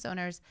small business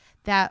owners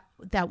that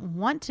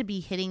want to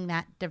be hitting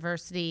that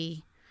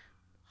diversity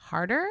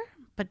harder,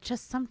 but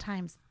just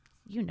sometimes,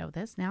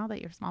 this now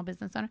that you're a small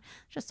business owner,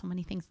 just so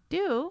many things to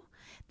do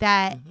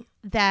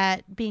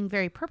that being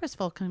very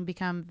purposeful can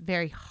become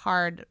very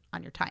hard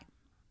on your time?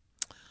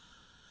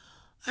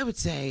 I would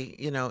say,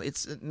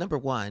 it's number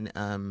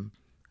one,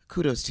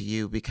 kudos to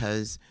you,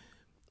 because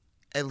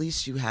at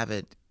least you have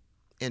it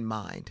in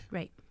mind.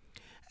 Right.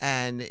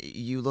 And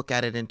you look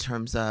at it in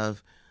terms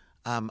of,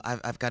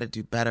 I've got to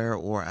do better,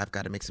 or I've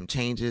got to make some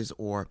changes,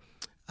 or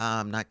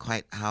not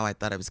quite how I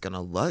thought I was going to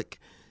look.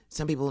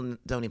 Some people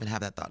don't even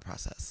have that thought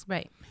process.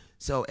 Right.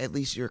 So at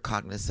least you're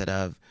cognizant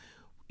of,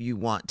 you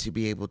want to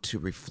be able to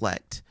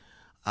reflect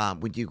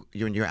when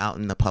you're out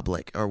in the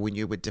public, or when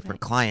you're with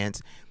different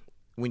clients.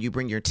 When you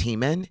bring your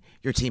team in,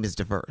 your team is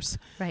diverse.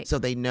 Right. So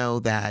they know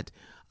that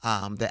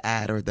the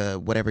ad or the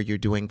whatever you're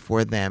doing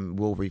for them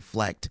will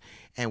reflect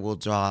and will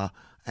draw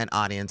an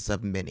audience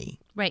of many.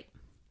 Right.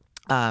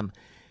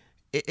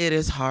 It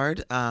is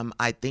hard.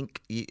 I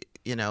think,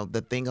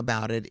 the thing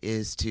about it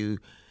is to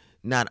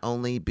not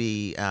only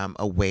be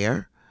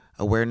aware.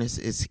 Awareness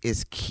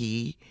is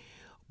key,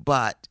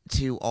 but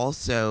to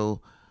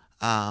also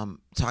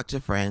talk to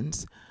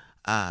friends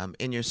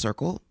in your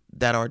circle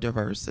that are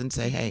diverse and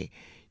say, hey,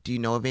 do you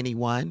know of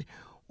anyone?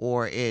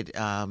 Or it's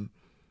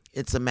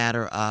a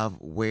matter of,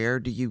 where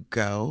do you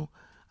go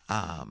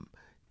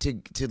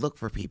to look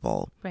for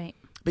people? Right.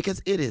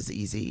 Because it is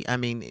easy. I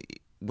mean,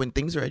 when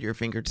things are at your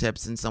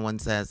fingertips and someone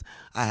says,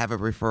 I have a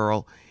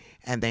referral,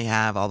 and they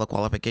have all the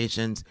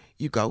qualifications,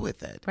 you go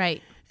with it.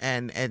 Right.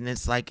 And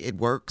it's like, it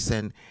works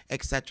and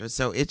et cetera.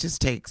 So it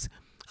just takes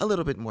a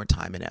little bit more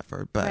time and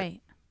effort. But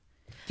right.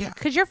 Yeah.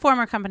 Because your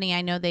former company,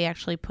 I know they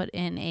actually put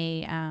in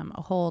a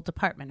whole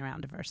department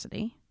around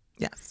diversity.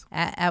 Yes.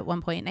 At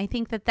one point. And I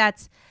think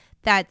that's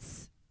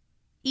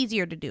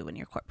easier to do when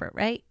you're corporate,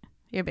 right?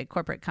 you're a big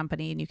corporate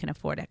company and you can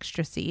afford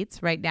extra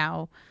seats. Right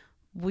now,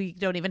 we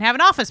don't even have an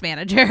office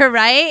manager,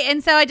 right?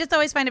 And so I just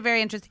always find it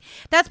very interesting.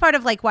 That's part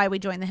of like why we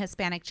joined the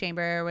Hispanic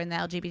Chamber. We're in the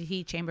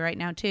LGBT Chamber right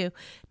now too,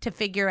 to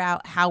figure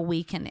out how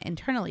we can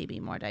internally be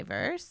more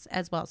diverse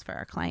as well as for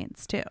our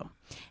clients too.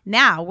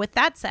 Now, with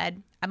that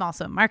said, I'm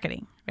also in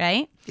marketing,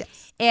 right?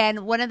 Yes.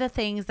 And one of the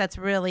things that's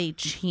really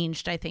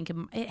changed, I think,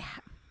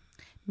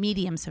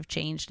 mediums have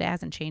changed. It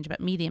hasn't changed, but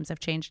mediums have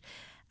changed.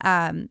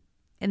 And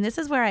this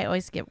is where I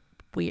always get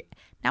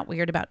not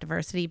weird about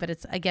diversity, but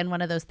it's, again, one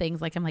of those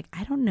things like, I'm like,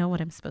 I don't know what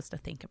I'm supposed to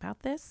think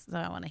about this. So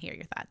I want to hear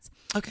your thoughts.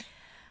 Okay.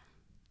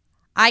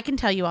 I can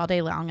tell you all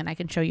day long, and I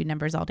can show you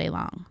numbers all day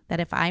long,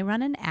 that if I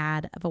run an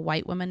ad of a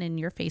white woman in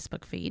your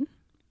Facebook feed,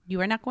 you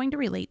are not going to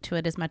relate to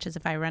it as much as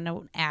if I run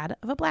an ad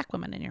of a black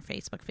woman in your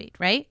Facebook feed,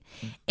 right?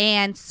 Mm-hmm.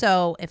 And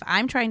so if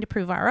I'm trying to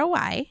prove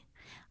ROI,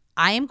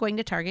 I am going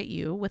to target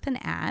you with an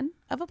ad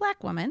of a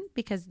black woman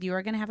because you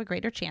are going to have a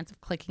greater chance of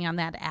clicking on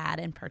that ad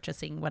and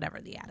purchasing whatever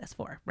the ad is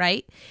for,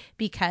 right?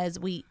 Because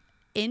we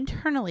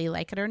internally,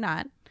 like it or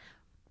not,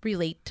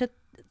 relate to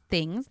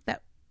things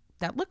that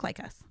look like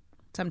us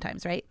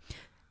sometimes, right?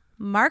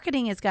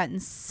 Marketing has gotten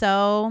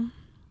so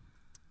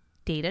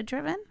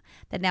data-driven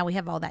that now we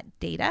have all that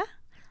data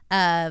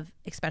of,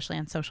 especially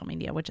on social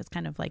media, which is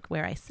kind of like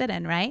where I sit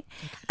in, right?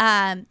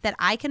 Okay. That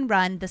I can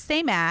run the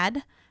same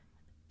ad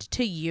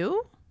to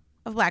you,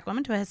 of a black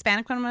woman, to a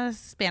Hispanic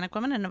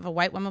woman, and of a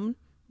white woman,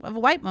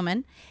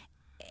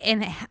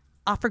 and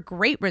offer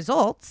great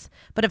results.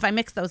 But if I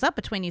mix those up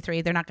between you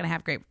three, they're not going to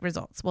have great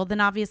results. Well,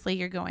 then obviously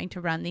you're going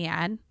to run the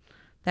ad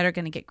that are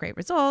going to get great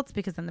results,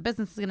 because then the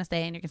business is going to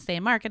stay and you're going to stay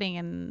in marketing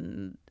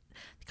and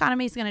the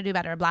economy is going to do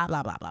better, blah,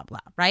 blah, blah, blah, blah,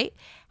 right?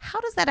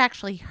 How does that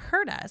actually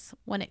hurt us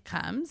when it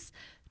comes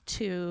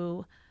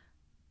to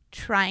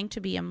trying to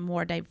be a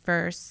more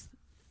diverse,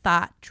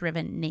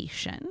 thought-driven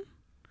nation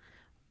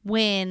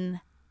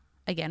when,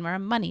 again, we're a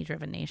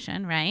money-driven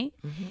nation, right?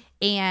 Mm-hmm.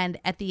 And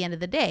at the end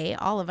of the day,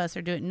 all of us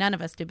none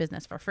of us do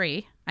business for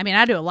free. I mean,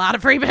 I do a lot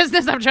of free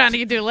business. I'm trying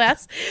to do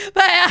less,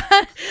 but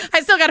I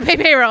still got to pay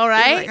payroll,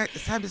 right? Like,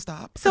 it's time to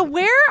stop. So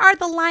where are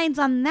the lines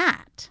on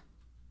that?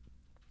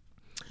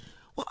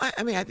 Well,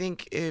 I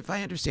think if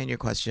I understand your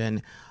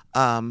question,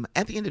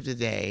 at the end of the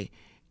day,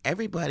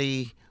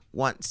 everybody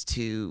wants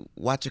to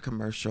watch a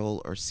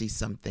commercial or see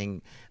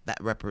something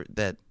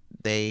that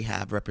they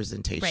have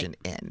representation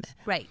in.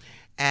 Right.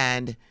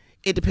 And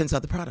it depends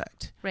on the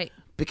product. Right.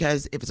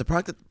 Because if it's a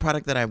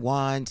product that I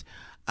want,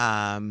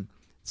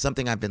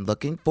 something I've been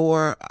looking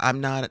for, I'm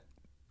not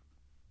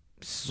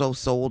so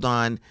sold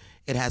on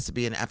it has to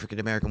be an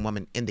African-American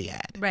woman in the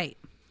ad. Right.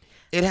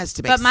 It has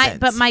to make sense.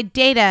 But my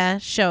data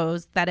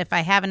shows that if I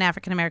have an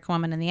African-American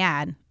woman in the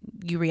ad,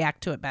 you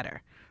react to it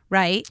better,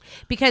 right?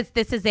 Because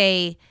this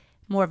is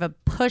more of a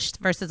push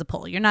versus a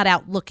pull. You're not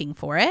out looking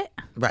for it.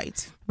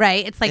 Right.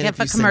 Right. It's like if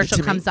a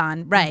commercial comes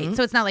on. Right. Mm-hmm.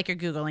 So it's not like you're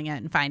Googling it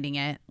and finding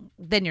it.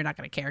 Then you're not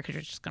going to care because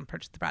you're just going to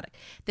purchase the product.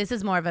 This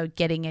is more of a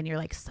getting in your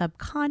like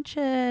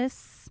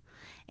subconscious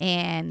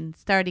and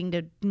starting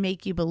to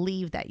make you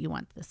believe that you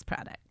want this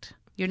product.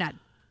 You're not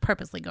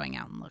purposely going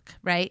out and look,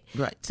 right?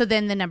 Right. So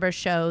then the numbers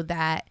show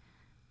that,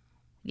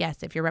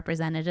 yes, if you're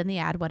represented in the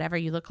ad, whatever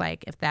you look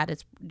like, if that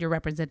is your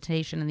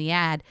representation in the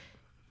ad,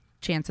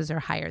 chances are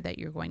higher that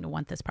you're going to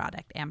want this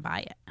product and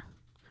buy it,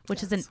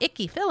 which is an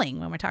icky feeling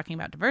when we're talking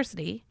about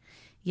diversity,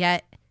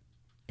 yet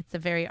it's a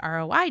very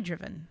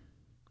ROI-driven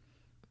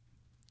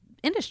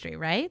industry,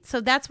 right?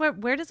 So that's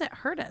where does it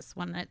hurt us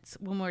when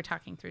we're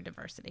talking through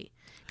diversity?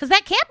 Because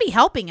that can't be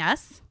helping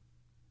us.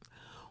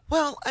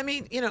 Well, I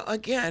mean,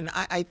 again,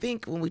 I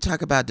think when we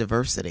talk about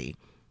diversity,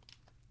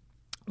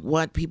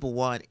 what people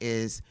want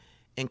is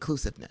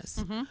inclusiveness.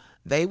 Mm-hmm.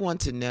 They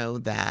want to know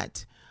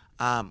that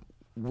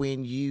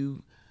when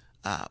you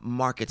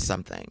market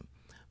something,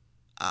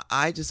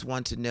 I just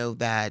want to know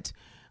that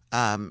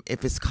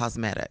if it's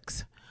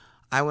cosmetics,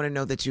 I want to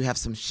know that you have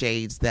some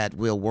shades that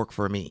will work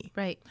for me.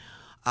 Right.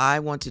 I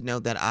want to know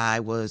that I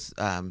was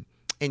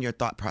in your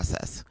thought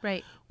process.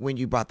 Right. When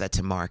you brought that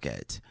to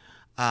market.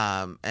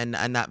 And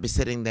not be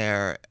sitting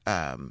there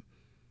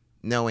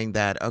knowing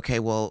that, okay,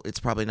 well, it's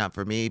probably not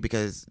for me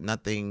because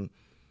nothing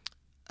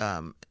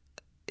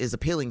is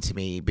appealing to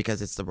me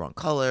because it's the wrong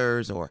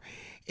colors or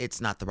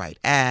it's not the right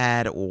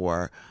ad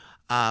or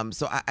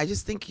so I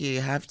just think you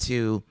have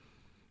to,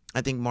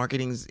 I think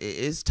marketing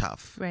is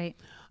tough. Right.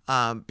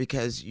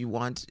 Because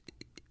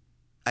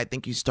I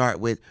think you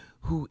start with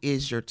who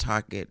is your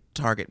target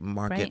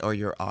market right. or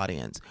your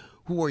audience?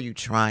 Who are you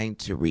trying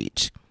to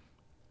reach?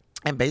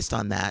 And based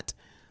on that,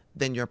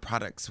 then your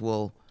products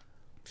will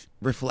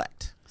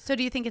reflect. So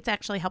do you think it's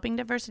actually helping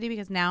diversity?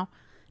 Because now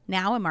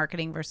in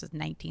marketing versus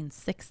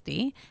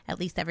 1960, at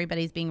least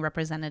everybody's being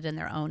represented in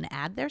their own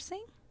ad they're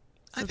seeing?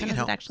 So I think is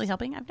it actually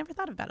helping? I've never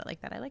thought about it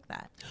like that. I like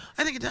that.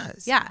 I think it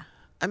does. Yeah.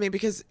 I mean,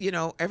 because,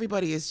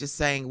 everybody is just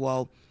saying,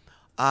 well,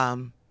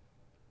 I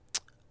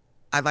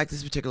like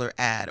this particular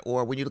ad.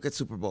 Or when you look at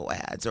Super Bowl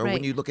ads or right.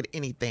 when you look at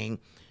anything,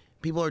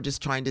 people are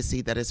just trying to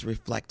see that it's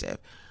reflective.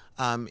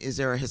 Is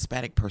there a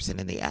Hispanic person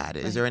in the ad?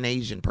 Is there an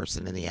Asian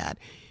person in the ad?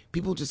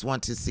 People just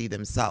want to see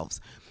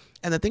themselves.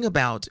 And the thing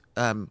about,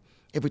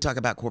 if we talk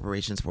about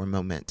corporations for a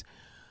moment,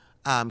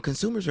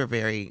 consumers are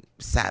very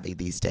savvy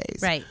these days.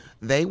 Right.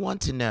 They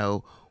want to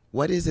know,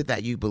 what is it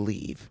that you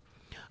believe?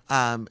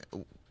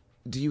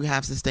 Do you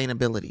have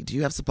sustainability? Do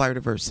you have supplier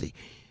diversity?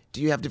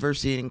 Do you have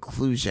diversity and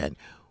inclusion?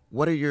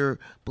 What are your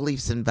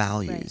beliefs and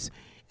values? Right.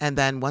 And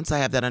then once I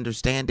have that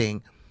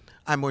understanding,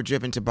 I'm more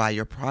driven to buy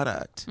your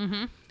product.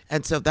 Mm-hmm.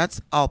 And so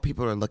that's all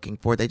people are looking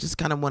for. They just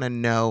kind of want to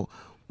know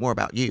more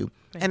about you.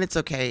 Right. And it's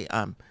okay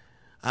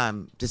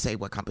to say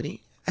what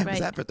company. I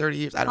was at for 30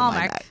 years. I don't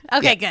Hallmark. mind that.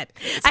 Okay, good.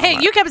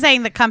 You kept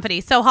saying the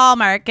company. So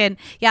Hallmark, and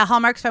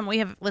Hallmark's we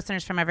have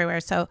listeners from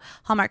everywhere. So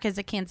Hallmark is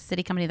a Kansas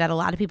City company that a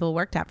lot of people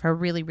worked at for a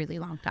really, really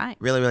long time.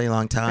 Really, really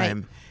long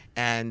time. Right.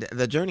 And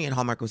the journey at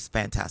Hallmark was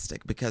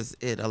fantastic because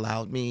it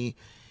allowed me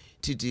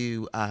to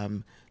do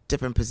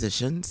different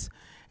positions.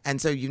 And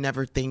so you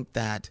never think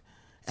that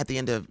at the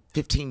end of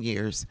 15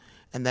 years,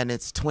 and then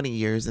it's 20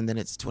 years, and then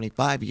it's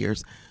 25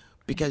 years,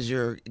 because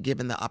you're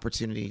given the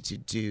opportunity to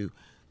do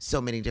so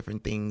many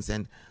different things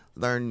and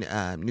learn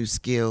new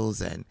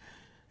skills and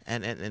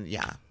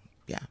yeah.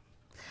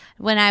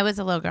 When I was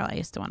a little girl, I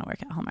used to want to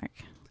work at Hallmark,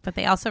 but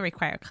they also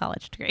require a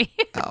college degree.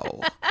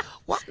 Oh,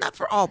 well, not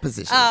for all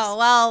positions. Oh,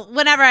 well,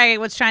 whenever I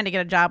was trying to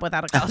get a job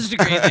without a college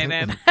degree, they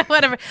did.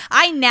 Whatever.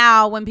 I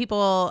now, when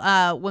people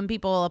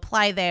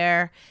apply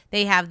there,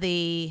 they have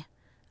there's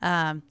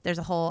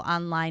a whole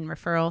online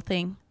referral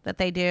thing that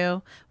they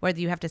do where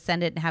you have to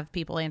send it and have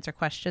people answer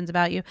questions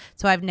about you.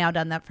 So I've now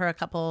done that for a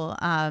couple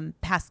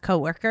past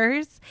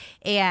coworkers,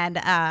 and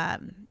I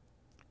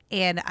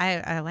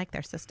like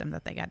their system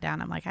that they got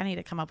down. I'm like, I need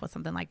to come up with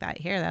something like that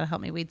here that'll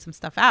help me weed some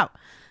stuff out.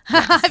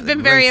 Yes, I've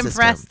been very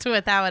impressed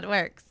with how it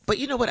works. But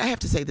you know what? I have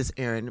to say this,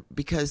 Erin,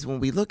 because when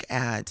we look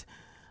at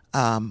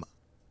a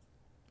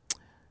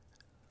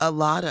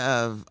lot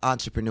of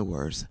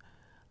entrepreneurs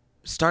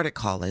started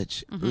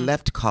college, mm-hmm.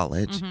 left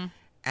college, mm-hmm.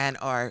 and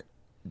are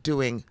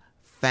doing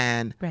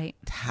fantastic. Right.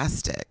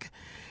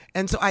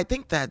 And so I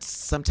think that's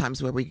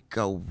sometimes where we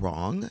go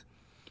wrong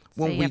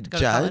when we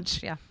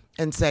judge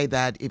and say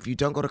that if you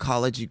don't go to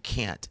college, you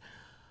can't.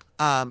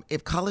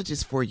 If college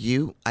is for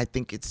you, I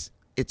think it's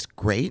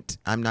great.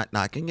 I'm not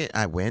knocking it.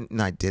 I went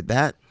and I did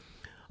that.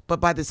 But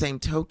by the same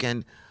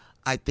token,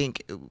 I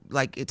think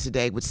like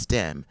today with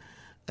STEM,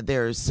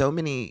 there's so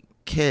many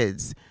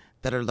kids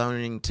that are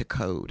learning to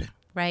code.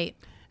 Right.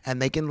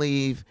 And they can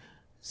leave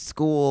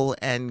school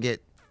and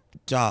get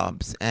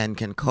jobs and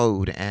can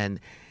code. And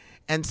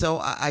so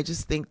I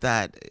just think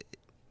that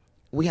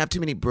we have too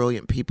many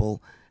brilliant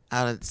people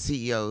out of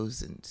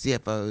CEOs and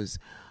CFOs.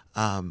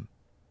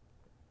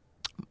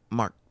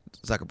 Mark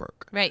Zuckerberg.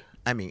 Right.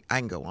 I mean, I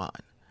can go on.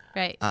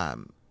 Right.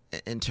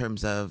 In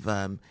terms of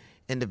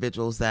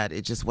individuals that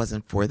it just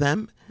wasn't for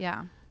them.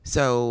 Yeah.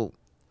 So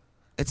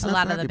it's not a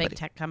lot for of everybody. the big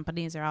tech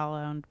companies are all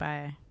owned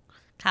by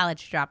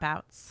college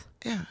dropouts.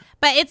 Yeah.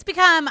 But it's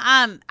become,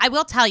 I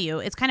will tell you,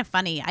 it's kind of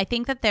funny. I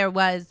think that there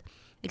was,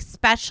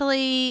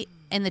 especially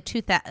in the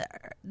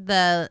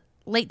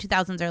late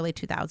 2000s, early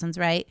 2000s,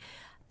 right?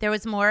 There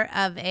was more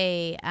of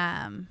a,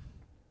 I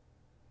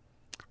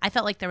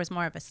felt like there was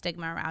more of a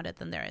stigma around it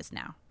than there is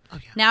now. Oh,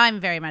 yeah. Now I'm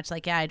very much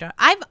like,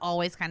 I've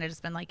always kind of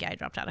just been like, I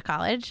dropped out of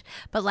college.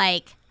 But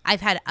like,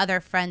 I've had other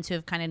friends who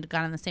have kind of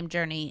gone on the same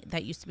journey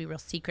that used to be real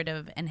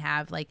secretive and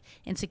have like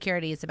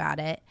insecurities about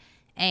it.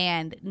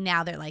 And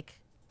now they're like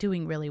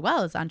doing really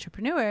well as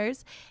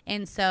entrepreneurs.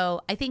 And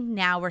so I think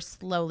now we're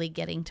slowly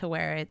getting to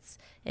where it's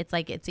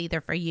like it's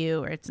either for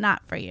you or it's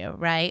not for you,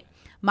 right?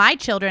 My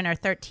children are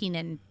 13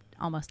 and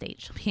almost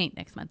 8. She'll be 8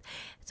 next month.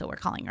 So we're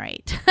calling her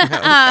 8.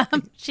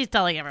 She's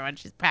telling everyone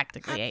she's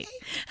practically 8.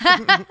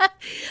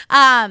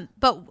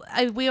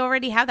 But we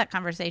already have that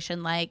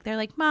conversation. Like, they're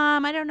like,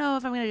 Mom, I don't know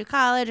if I'm going to do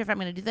college or if I'm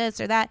going to do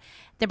this or that.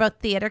 They're both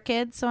theater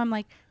kids. So I'm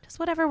like, just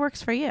whatever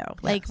works for you.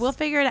 Like, we'll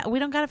figure it out. We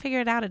don't got to figure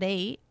it out at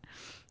 8.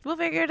 We'll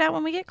figure it out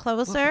when we get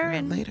closer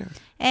and later.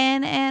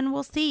 And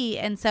we'll see.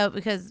 And so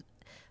because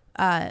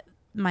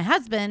my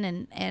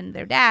husband and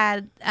their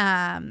dad,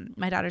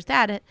 my daughter's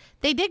dad,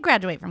 they did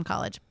graduate from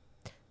college.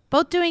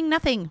 Both doing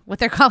nothing with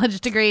their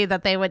college degree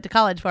that they went to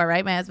college for,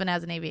 right? My husband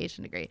has an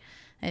aviation degree,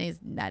 and he's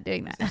not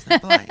doing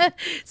that.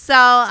 So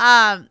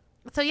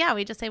yeah,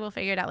 we just say we'll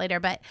figure it out later.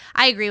 But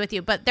I agree with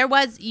you. But there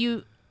was,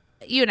 you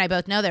and I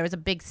both know there was a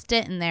big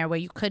stint in there where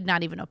you could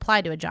not even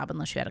apply to a job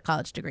unless you had a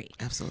college degree.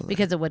 Absolutely.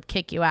 Because it would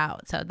kick you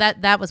out. So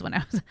that was when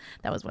I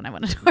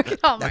wanted to work at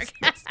Hallmark.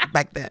 That's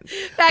back then.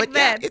 Then.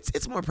 Yeah,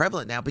 it's more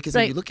prevalent now because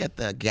when you look at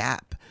the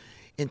gap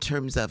in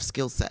terms of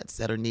skill sets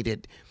that are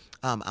needed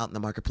out in the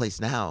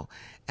marketplace now,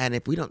 and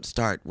if we don't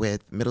start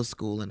with middle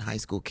school and high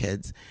school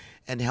kids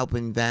and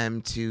helping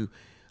them to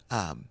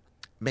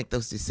make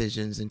those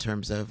decisions in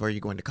terms of, are you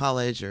going to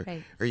college or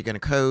are you going to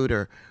code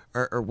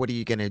or what are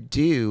you going to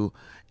do,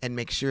 and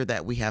make sure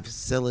that we have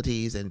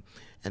facilities and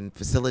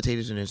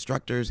facilitators and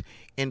instructors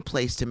in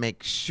place to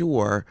make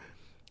sure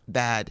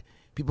that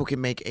people can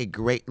make a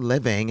great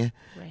living.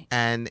 Right.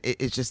 And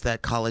it's just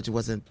that college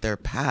wasn't their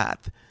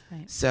path.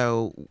 Right.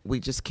 So we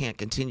just can't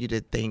continue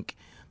to think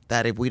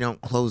that if we don't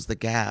close the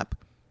gap,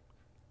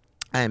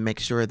 and make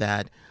sure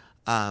that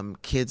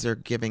kids are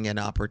giving an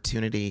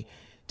opportunity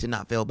to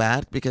not feel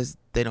bad because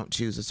they don't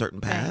choose a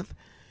certain path. Right.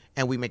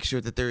 And we make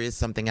sure that there is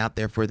something out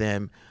there for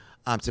them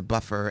to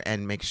buffer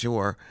and make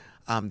sure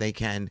they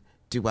can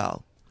do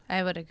well.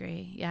 I would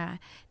agree. Yeah.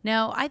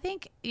 No, I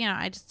think,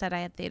 I just said I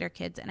had theater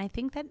kids, and I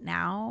think that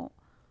now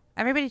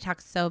everybody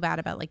talks so bad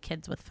about like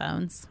kids with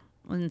phones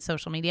and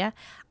social media.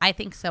 I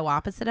think so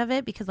opposite of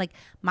it, because like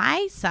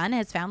my son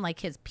has found like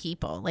his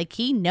people. Like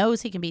he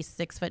knows he can be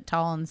 6 foot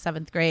tall in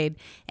 7th grade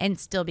and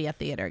still be a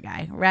theater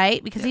guy,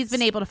 right? Because he's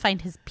been able to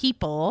find his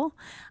people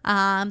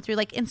through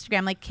like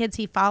Instagram, like kids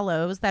he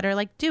follows that are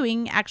like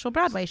doing actual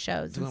Broadway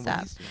shows and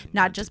stuff,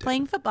 not just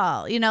playing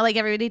football, like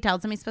everybody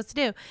tells him he's supposed to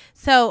do.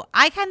 So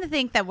I kind of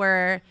think that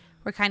we're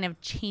kind of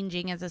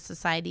changing as a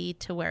society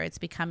to where it's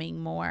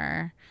becoming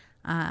more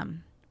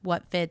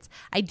what fits.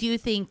 I do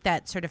think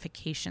that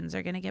certifications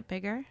are going to get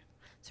bigger.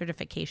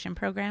 Certification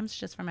programs,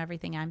 just from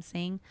everything I'm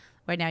seeing.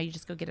 Right now, you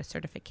just go get a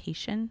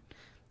certification.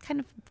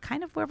 Kind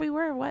of where we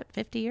were,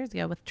 50 years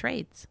ago with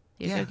trades.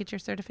 You go get your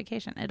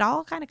certification. It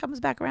all kind of comes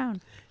back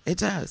around. It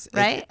does.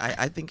 Right?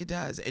 I think it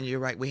does. And you're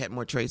right. We had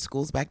more trade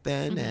schools back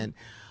then.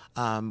 Mm-hmm.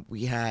 And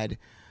we had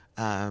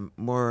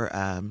more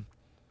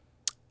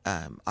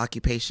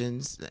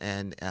occupations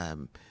and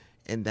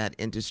in that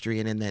industry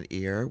and in that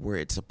era where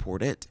it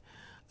supported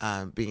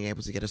being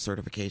able to get a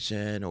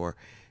certification or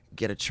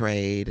get a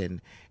trade and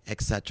et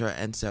cetera.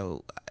 And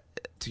so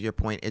to your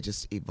point, it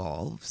just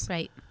evolves.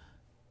 Right.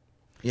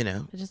 It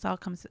just all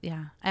comes.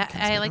 Yeah.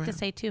 I like to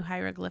say too,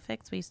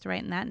 hieroglyphics. We used to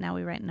write in that. Now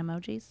we write in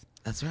emojis.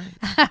 That's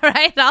right.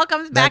 Right. It all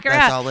comes back around.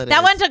 That's all it is.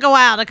 That one took a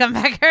while to come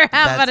back around.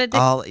 That's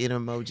all an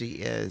emoji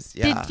is.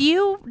 Yeah.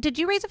 Did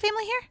you raise a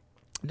family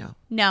here?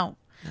 No.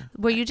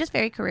 Were you just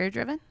very career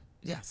driven?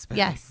 Yes.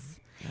 Yes.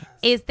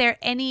 Is there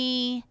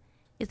anything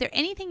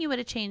you would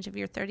have changed of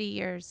your 30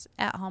 years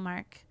at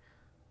Hallmark?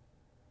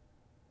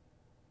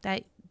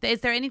 Is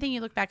there anything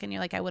you look back and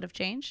you're like, I would have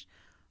changed?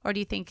 Or do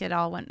you think it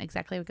all went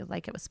exactly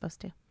like it was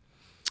supposed to?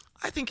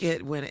 I think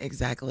it went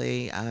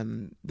exactly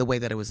the way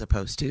that it was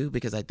supposed to,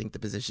 because I think the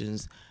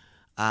positions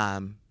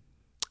that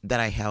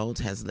I held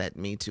has led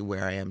me to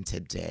where I am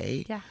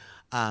today.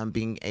 Yeah.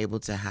 Being able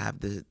to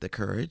have the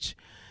courage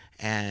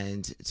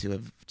and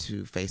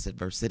to face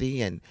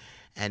adversity and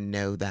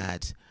know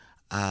that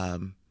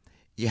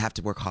you have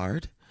to work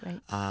hard.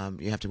 Right.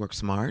 You have to work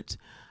smart.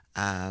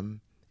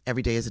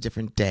 Every day is a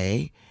different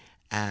day.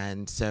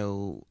 And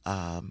so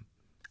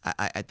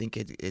I think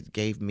it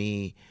gave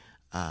me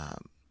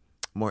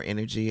more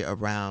energy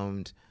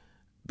around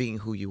being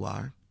who you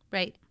are.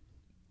 Right.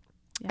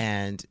 Yeah.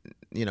 And,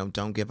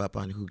 don't give up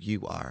on who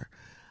you are.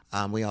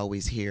 We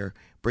always hear,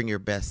 bring your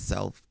best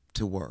self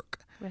to work.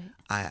 Right.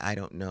 I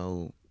don't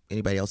know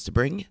anybody else to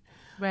bring.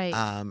 Right.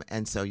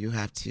 And so you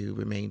have to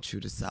remain true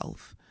to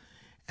self.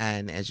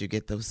 And as you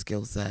get those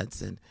skill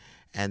sets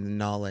and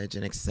knowledge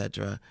and et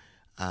cetera,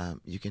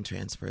 you can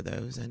transfer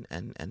those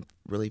and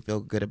really feel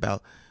good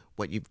about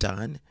what you've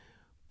done.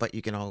 But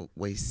you can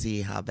always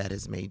see how that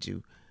has made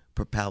you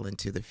propel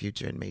into the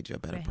future and made you a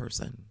better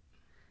person.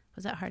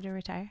 Was it hard to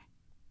retire?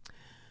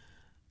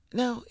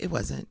 No, it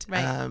wasn't.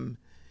 Right.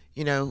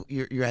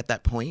 You're at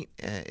that point.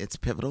 It's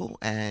pivotal,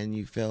 and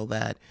you feel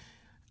that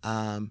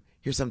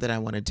here's something I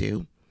want to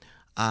do.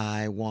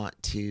 I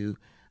want to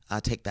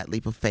take that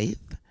leap of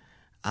faith.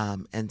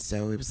 And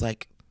so it was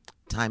like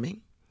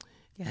timing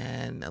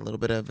and a little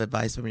bit of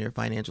advice from your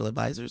financial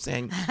advisor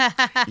saying,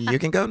 you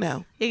can go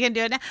now. You can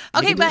do it now.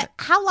 Okay, but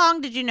how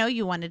long did you know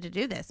you wanted to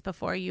do this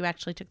before you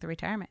actually took the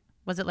retirement?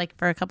 Was it like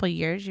for a couple of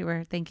years you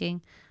were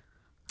thinking,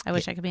 I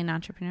wish I could be an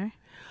entrepreneur?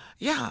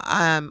 Yeah,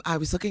 I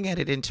was looking at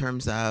it in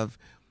terms of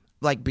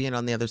like being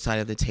on the other side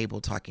of the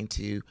table talking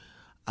to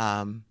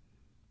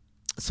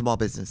small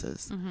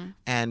businesses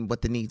and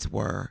what the needs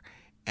were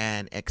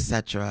and et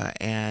cetera.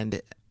 And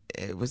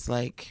it was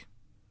like,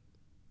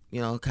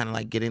 kind of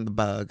like getting the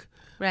bug.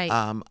 Right.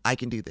 I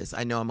can do this.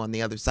 I know I'm on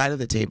the other side of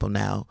the table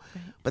now,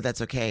 but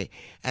that's okay.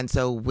 And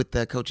so with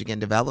the coaching and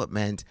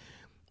development,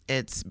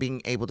 it's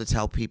being able to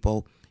tell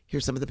people,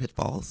 here's some of the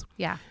pitfalls.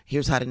 Yeah.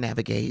 Here's how to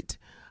navigate.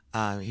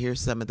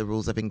 Here's some of the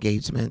rules of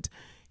engagement.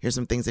 Here's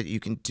some things that you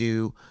can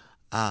do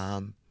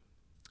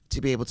to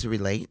be able to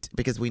relate,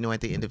 because we know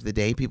at the end of the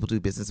day, people do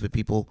business with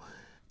people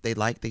they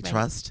like, they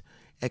trust,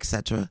 et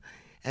cetera.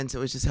 And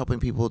so it's just helping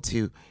people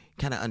to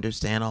kind of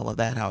understand all of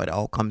that, how it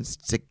all comes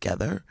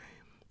together,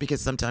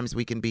 because sometimes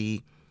we can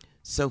be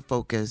so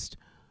focused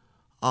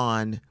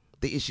on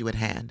the issue at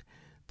hand,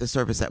 the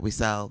service that we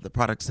sell, the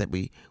products that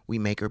we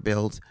make or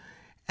build,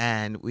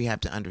 and we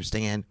have to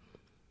understand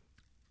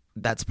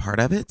that's part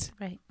of it,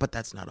 but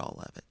that's not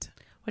all of it.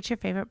 What's your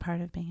favorite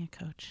part of being a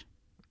coach?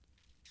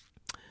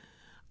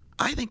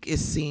 I think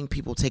is seeing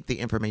people take the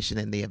information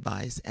and the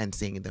advice and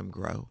seeing them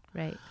grow.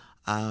 Right.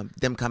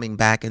 Them coming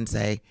back and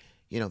say,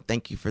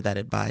 thank you for that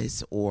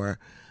advice, or,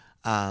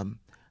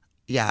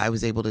 I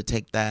was able to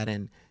take that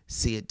and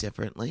see it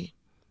differently.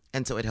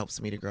 And so it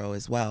helps me to grow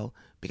as well,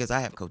 because I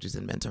have coaches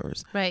and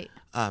mentors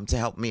to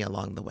help me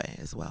along the way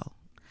as well.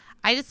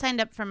 I just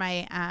signed up for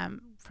my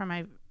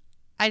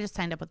I just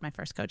signed up with my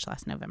first coach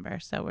last November,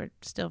 so we're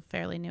still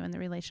fairly new in the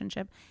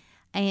relationship.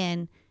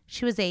 And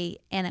she was an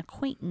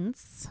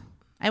acquaintance.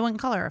 I wouldn't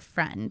call her a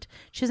friend.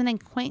 She was an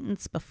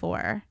acquaintance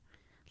before.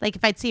 Like,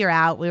 if I'd see her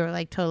out, we were,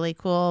 like, totally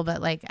cool,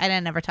 but, like, I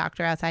didn't ever talk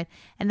to her outside.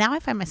 And now I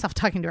find myself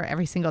talking to her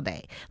every single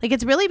day. Like,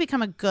 it's really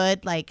become a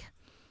good, like,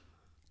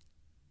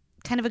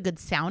 kind of a good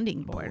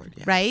sounding board,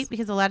 yes. Right?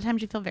 Because a lot of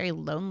times you feel very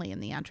lonely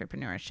in the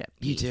entrepreneurship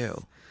piece. You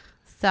do.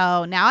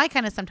 So now I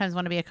kind of sometimes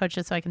want to be a coach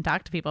just so I can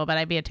talk to people, but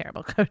I'd be a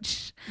terrible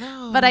coach.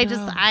 No, but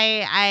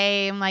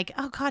I'm like,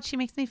 oh God, she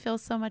makes me feel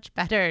so much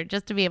better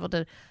just to be able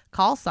to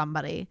call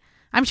somebody.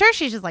 I'm sure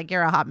she's just like,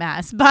 you're a hot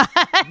mess, but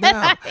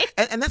no.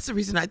 And that's the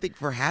reason I think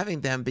for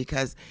having them,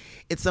 because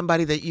it's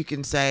somebody that you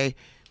can say,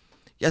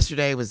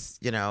 yesterday was,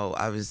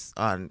 I was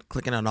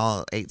clicking on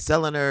all 8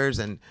 cylinders,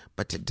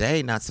 but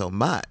today not so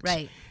much.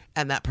 Right.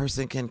 And that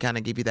person can kind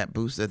of give you that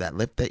boost or that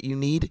lift that you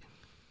need.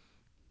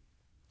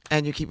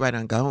 And you keep right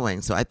on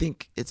going. So I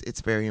think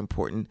it's very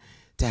important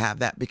to have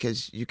that,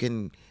 because you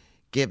can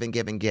give and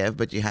give and give,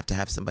 but you have to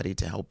have somebody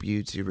to help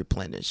you to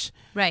replenish.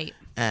 Right.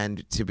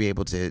 And to be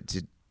able to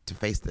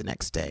face the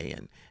next day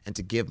and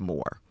to give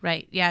more.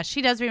 Right. Yeah.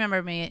 She does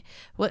remember me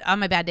on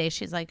my bad days.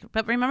 She's like,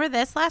 but remember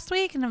this last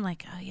week? And I'm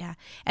like, oh yeah.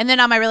 And then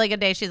on my really good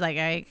day, she's like,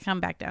 all right, come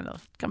back down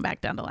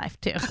to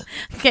life too.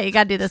 Okay. You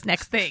got to do this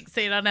next thing,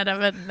 so you don't end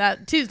up in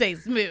that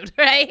Tuesday's mood.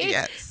 Right.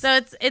 Yes. So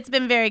it's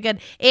been very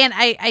good. And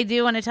I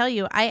do want to tell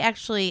you, I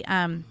actually,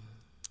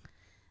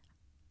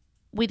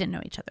 we didn't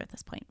know each other at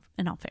this point,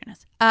 in all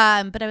fairness.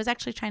 But I was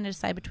actually trying to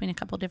decide between a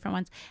couple different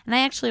ones. And I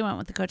actually went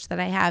with the coach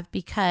that I have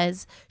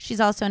because she's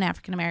also an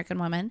African-American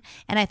woman.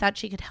 And I thought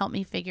she could help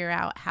me figure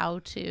out how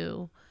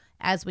to,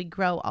 as we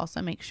grow,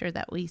 also make sure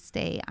that we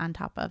stay on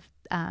top of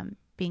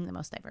being the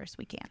most diverse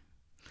we can.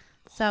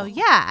 So,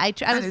 yeah, I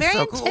was very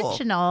so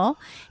intentional.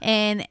 Cool.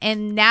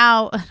 And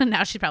now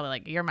she's probably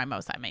like, you're my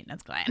most high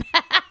maintenance client.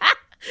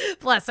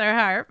 Bless her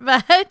heart.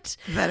 But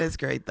that is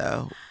great,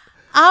 though.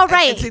 All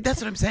right. And see, that's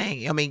what I'm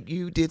saying. I mean,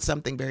 you did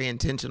something very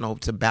intentional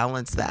to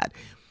balance that.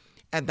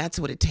 And that's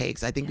what it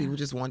takes. I think people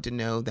just want to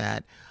know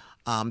that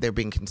they're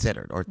being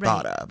considered or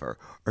thought of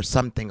or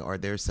something, or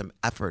there's some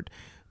effort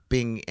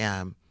being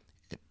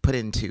put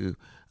into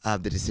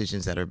the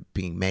decisions that are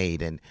being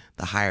made and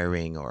the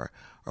hiring or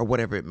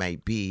whatever it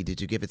might be. Did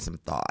you give it some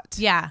thought?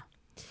 Yeah.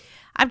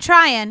 I'm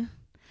trying.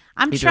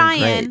 You're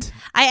trying. Great.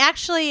 I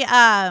actually,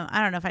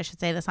 I don't know if I should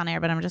say this on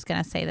air, but I'm just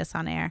going to say this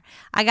on air.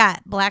 I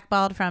got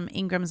blackballed from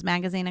Ingram's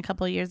magazine a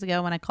couple of years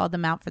ago when I called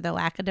them out for their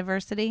lack of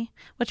diversity,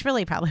 which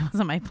really probably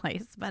wasn't my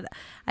place, but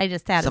I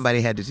just had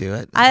somebody had to do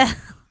it. I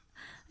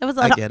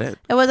get it.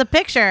 It was a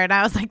picture, and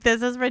I was like,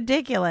 this is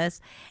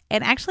ridiculous.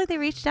 And actually, they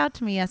reached out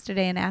to me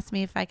yesterday and asked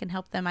me if I can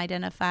help them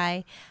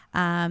identify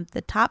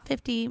the top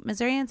 50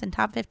 Missourians and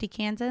top 50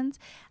 Kansans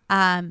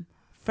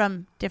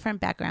from different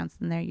backgrounds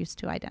than they're used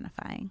to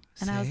identifying.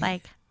 And I was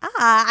like,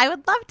 I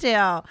would love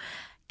to.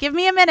 Give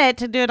me a minute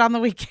to do it on the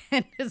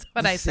weekend is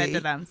what I said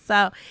to them.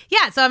 So,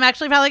 yeah. So I'm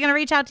actually probably going to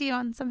reach out to you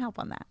on some help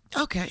on that.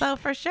 Okay. So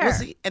for sure. Well,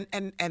 see,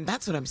 and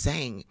that's what I'm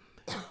saying.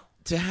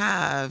 To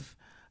have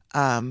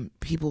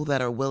people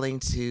that are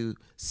willing to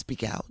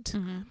speak out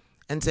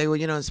and say,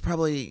 well, it's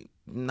probably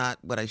not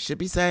what I should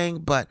be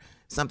saying, but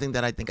something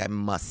that I think I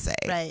must say.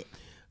 Right.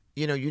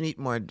 You need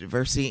more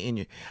diversity in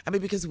your,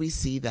 because we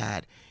see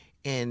that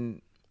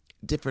in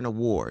different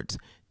awards,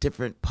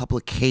 different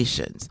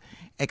publications,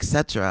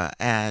 etc.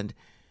 And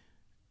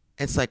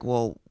it's like,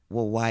 well,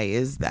 why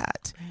is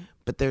that? Right.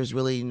 But there's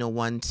really no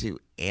one to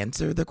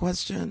answer the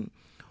question,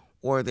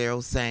 or they're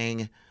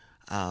saying,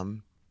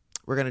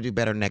 we're going to do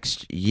better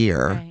next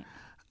year,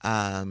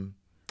 right.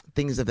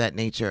 Things of that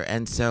nature.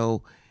 And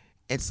so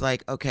it's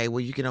like, okay,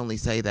 well, you can only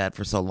say that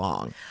for so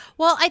long.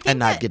 Well, I think and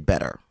not get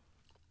better.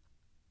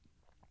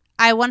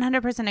 I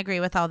 100%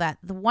 agree with all that.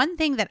 The one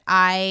thing that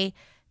I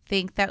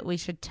think that we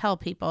should tell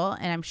people,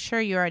 and I'm sure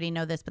you already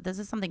know this, but this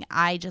is something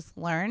I just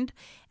learned,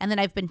 and then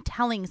I've been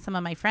telling some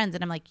of my friends,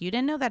 and I'm like, you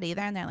didn't know that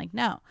either? And they're like,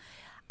 no.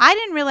 I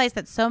didn't realize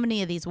that so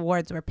many of these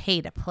awards were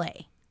pay to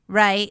play,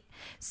 right?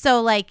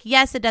 So, like,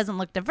 yes, it doesn't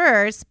look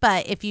diverse,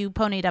 but if you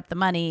ponied up the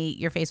money,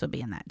 your face would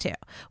be in that too,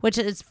 which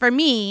is, for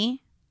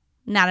me,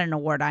 not an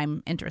award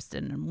I'm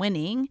interested in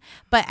winning,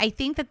 but I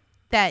think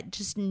that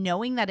just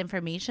knowing that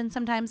information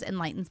sometimes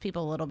enlightens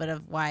people a little bit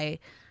of why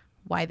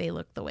they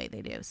look the way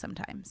they do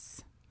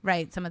sometimes.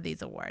 Right, some of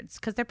these awards,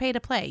 because they're pay to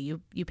play.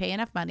 You pay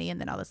enough money,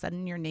 and then all of a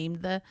sudden you're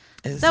named the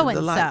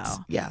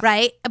so-and-so. Yeah.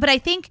 Right? But I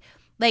think,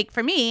 like,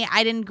 for me,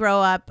 I didn't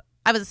grow up.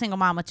 I was a single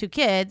mom with 2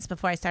 kids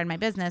before I started my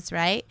business,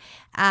 right?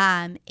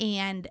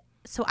 And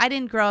so I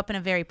didn't grow up in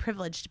a very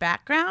privileged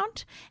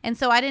background. And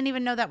so I didn't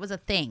even know that was a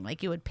thing.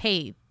 Like, you would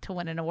pay to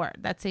win an award.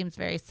 That seems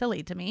very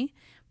silly to me.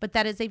 But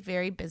that is a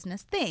very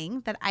business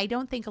thing that I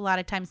don't think a lot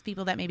of times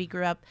people that maybe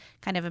grew up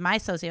kind of in my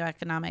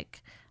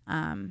socioeconomic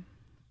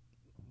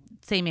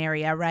same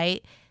area,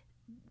 right,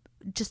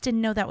 just didn't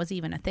know that was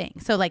even a thing.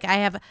 So, like, I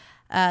have,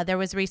 there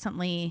was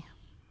recently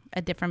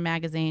a different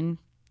magazine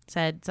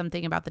said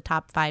something about the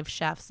top 5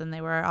 chefs, and they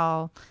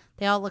all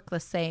look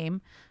the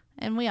same.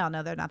 And we all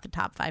know they're not the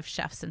top 5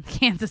 chefs in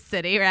Kansas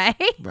City, right?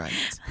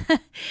 Right. But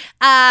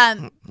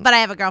I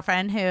have a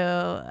girlfriend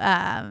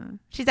who,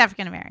 she's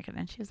African American,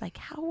 and she was like,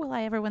 how will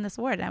I ever win this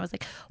award? And I was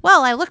like,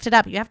 well, I looked it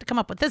up. You have to come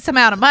up with this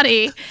amount of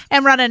money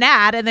and run an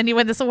ad, and then you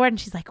win this award. And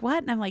she's like,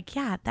 what? And I'm like,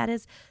 yeah,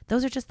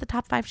 those are just the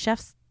top 5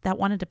 chefs that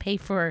wanted to pay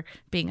for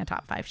being a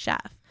top 5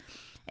 chef.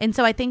 And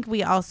so I think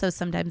we also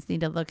sometimes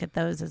need to look at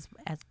those as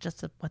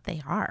just what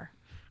they are,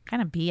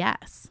 kind of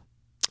BS.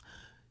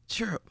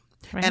 True.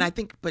 Right? And I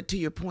think, but to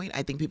your point,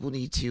 I think people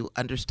need to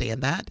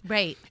understand that.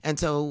 Right. And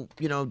so,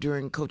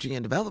 during coaching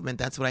and development,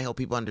 that's what I help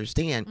people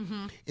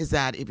understand is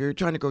that if you're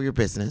trying to grow your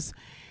business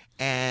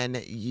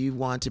and you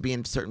want to be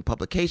in certain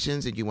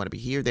publications and you want to be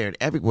here, there, and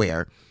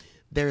everywhere,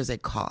 there is a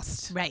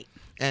cost. Right.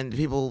 And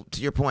people,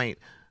 to your point,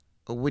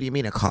 what do you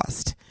mean a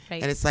cost?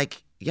 Right. And it's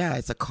like, yeah,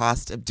 it's a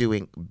cost of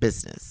doing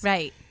business.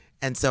 Right.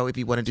 And so if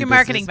you want to do your business,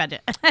 marketing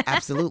budget.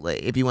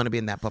 absolutely. If you want to be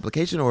in that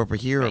publication or over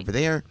here or Right. over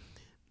there,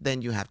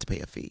 then you have to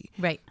pay a fee.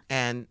 Right.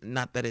 And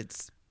not that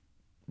it's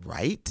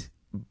right,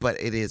 but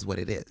it is what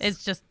it is.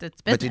 It's business.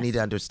 But you need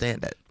to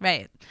understand it.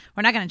 Right.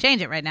 We're not going to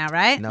change it right now,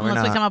 right? No, we're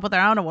Unless we not. come up with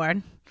our own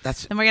award. Then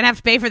Then we're going to have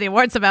to pay for the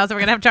award somehow, so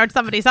we're going to have to charge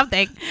somebody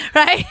something,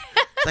 right?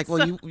 like,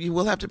 well, you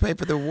will have to pay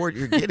for the award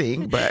you're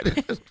getting, but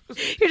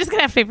You're just going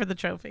to have to pay for the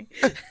trophy.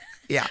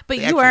 yeah. But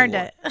the you actual earned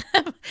award.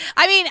 it.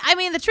 I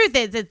mean, the truth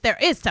is that there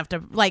is stuff to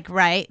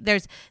right?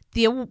 There's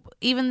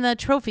even the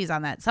trophies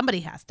on that.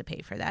 Somebody has to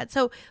pay for that.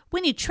 So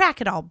when you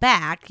track it all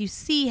back, you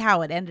see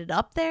how it ended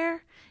up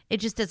there. It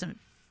just doesn't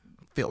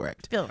Feel right.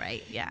 feel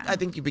right. Yeah. I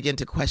think you begin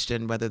to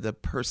question whether the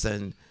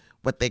person,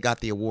 what they got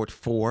the award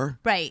for,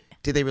 Right.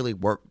 did they really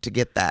work to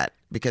get that?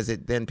 Because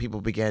then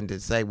people began to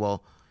say,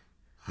 well,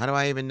 how do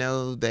I even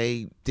know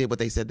they did what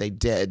they said they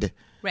did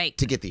Right.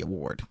 to get the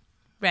award?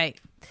 Right.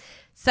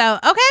 So,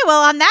 okay,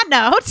 well, on that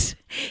note,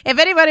 if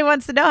anybody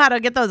wants to know how to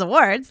get those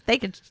awards, they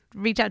could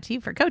reach out to you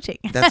for coaching.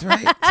 That's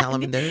right. Tell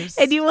them there's.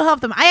 And you will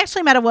help them. I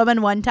actually met a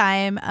woman one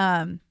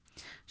time.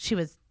 She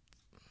was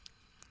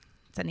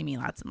sending me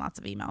lots and lots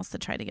of emails to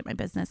try to get my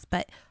business,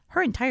 but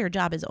her entire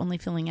job is only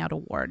filling out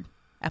award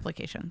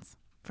applications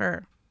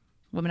for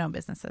women-owned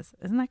businesses.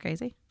 Isn't that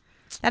crazy?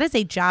 That is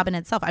a job in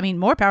itself. I mean,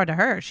 more power to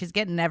her. She's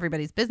getting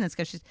everybody's business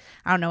because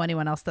I don't know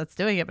anyone else that's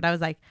doing it, but I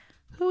was like,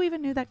 who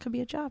even knew that could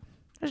be a job?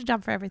 There's a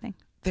job for everything.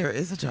 There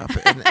is a job,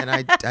 and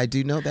I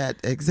do know that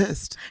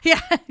exists. Yeah,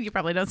 you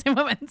probably know some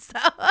women. So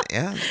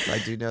Yes, I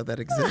do know that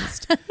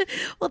exists.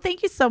 Well,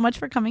 thank you so much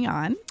for coming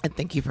on. And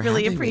thank you for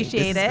Really having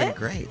appreciate me. This has it. been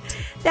great.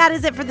 That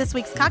is it for this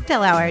week's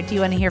Cocktail Hour. Do you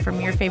want to hear from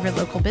your favorite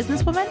local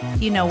businesswoman?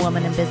 Do you know a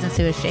woman in business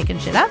who is shaking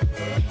shit up?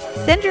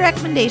 Send your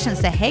recommendations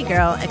to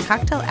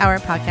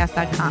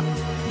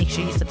heygirl@cocktailhourpodcast.com. Make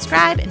sure you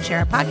subscribe and share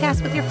our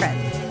podcast with your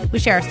friends. We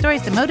share our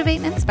stories to motivate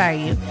and inspire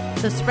you.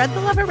 So spread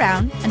the love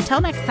around.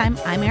 Until next time,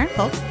 I'm Erin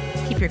Polk.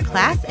 Keep your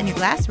class and your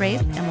glass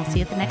raised, and we'll see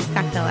you at the next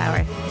Cocktail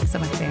Hour. Thanks so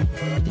much, Erin.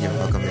 You're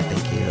welcome, and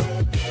thank you.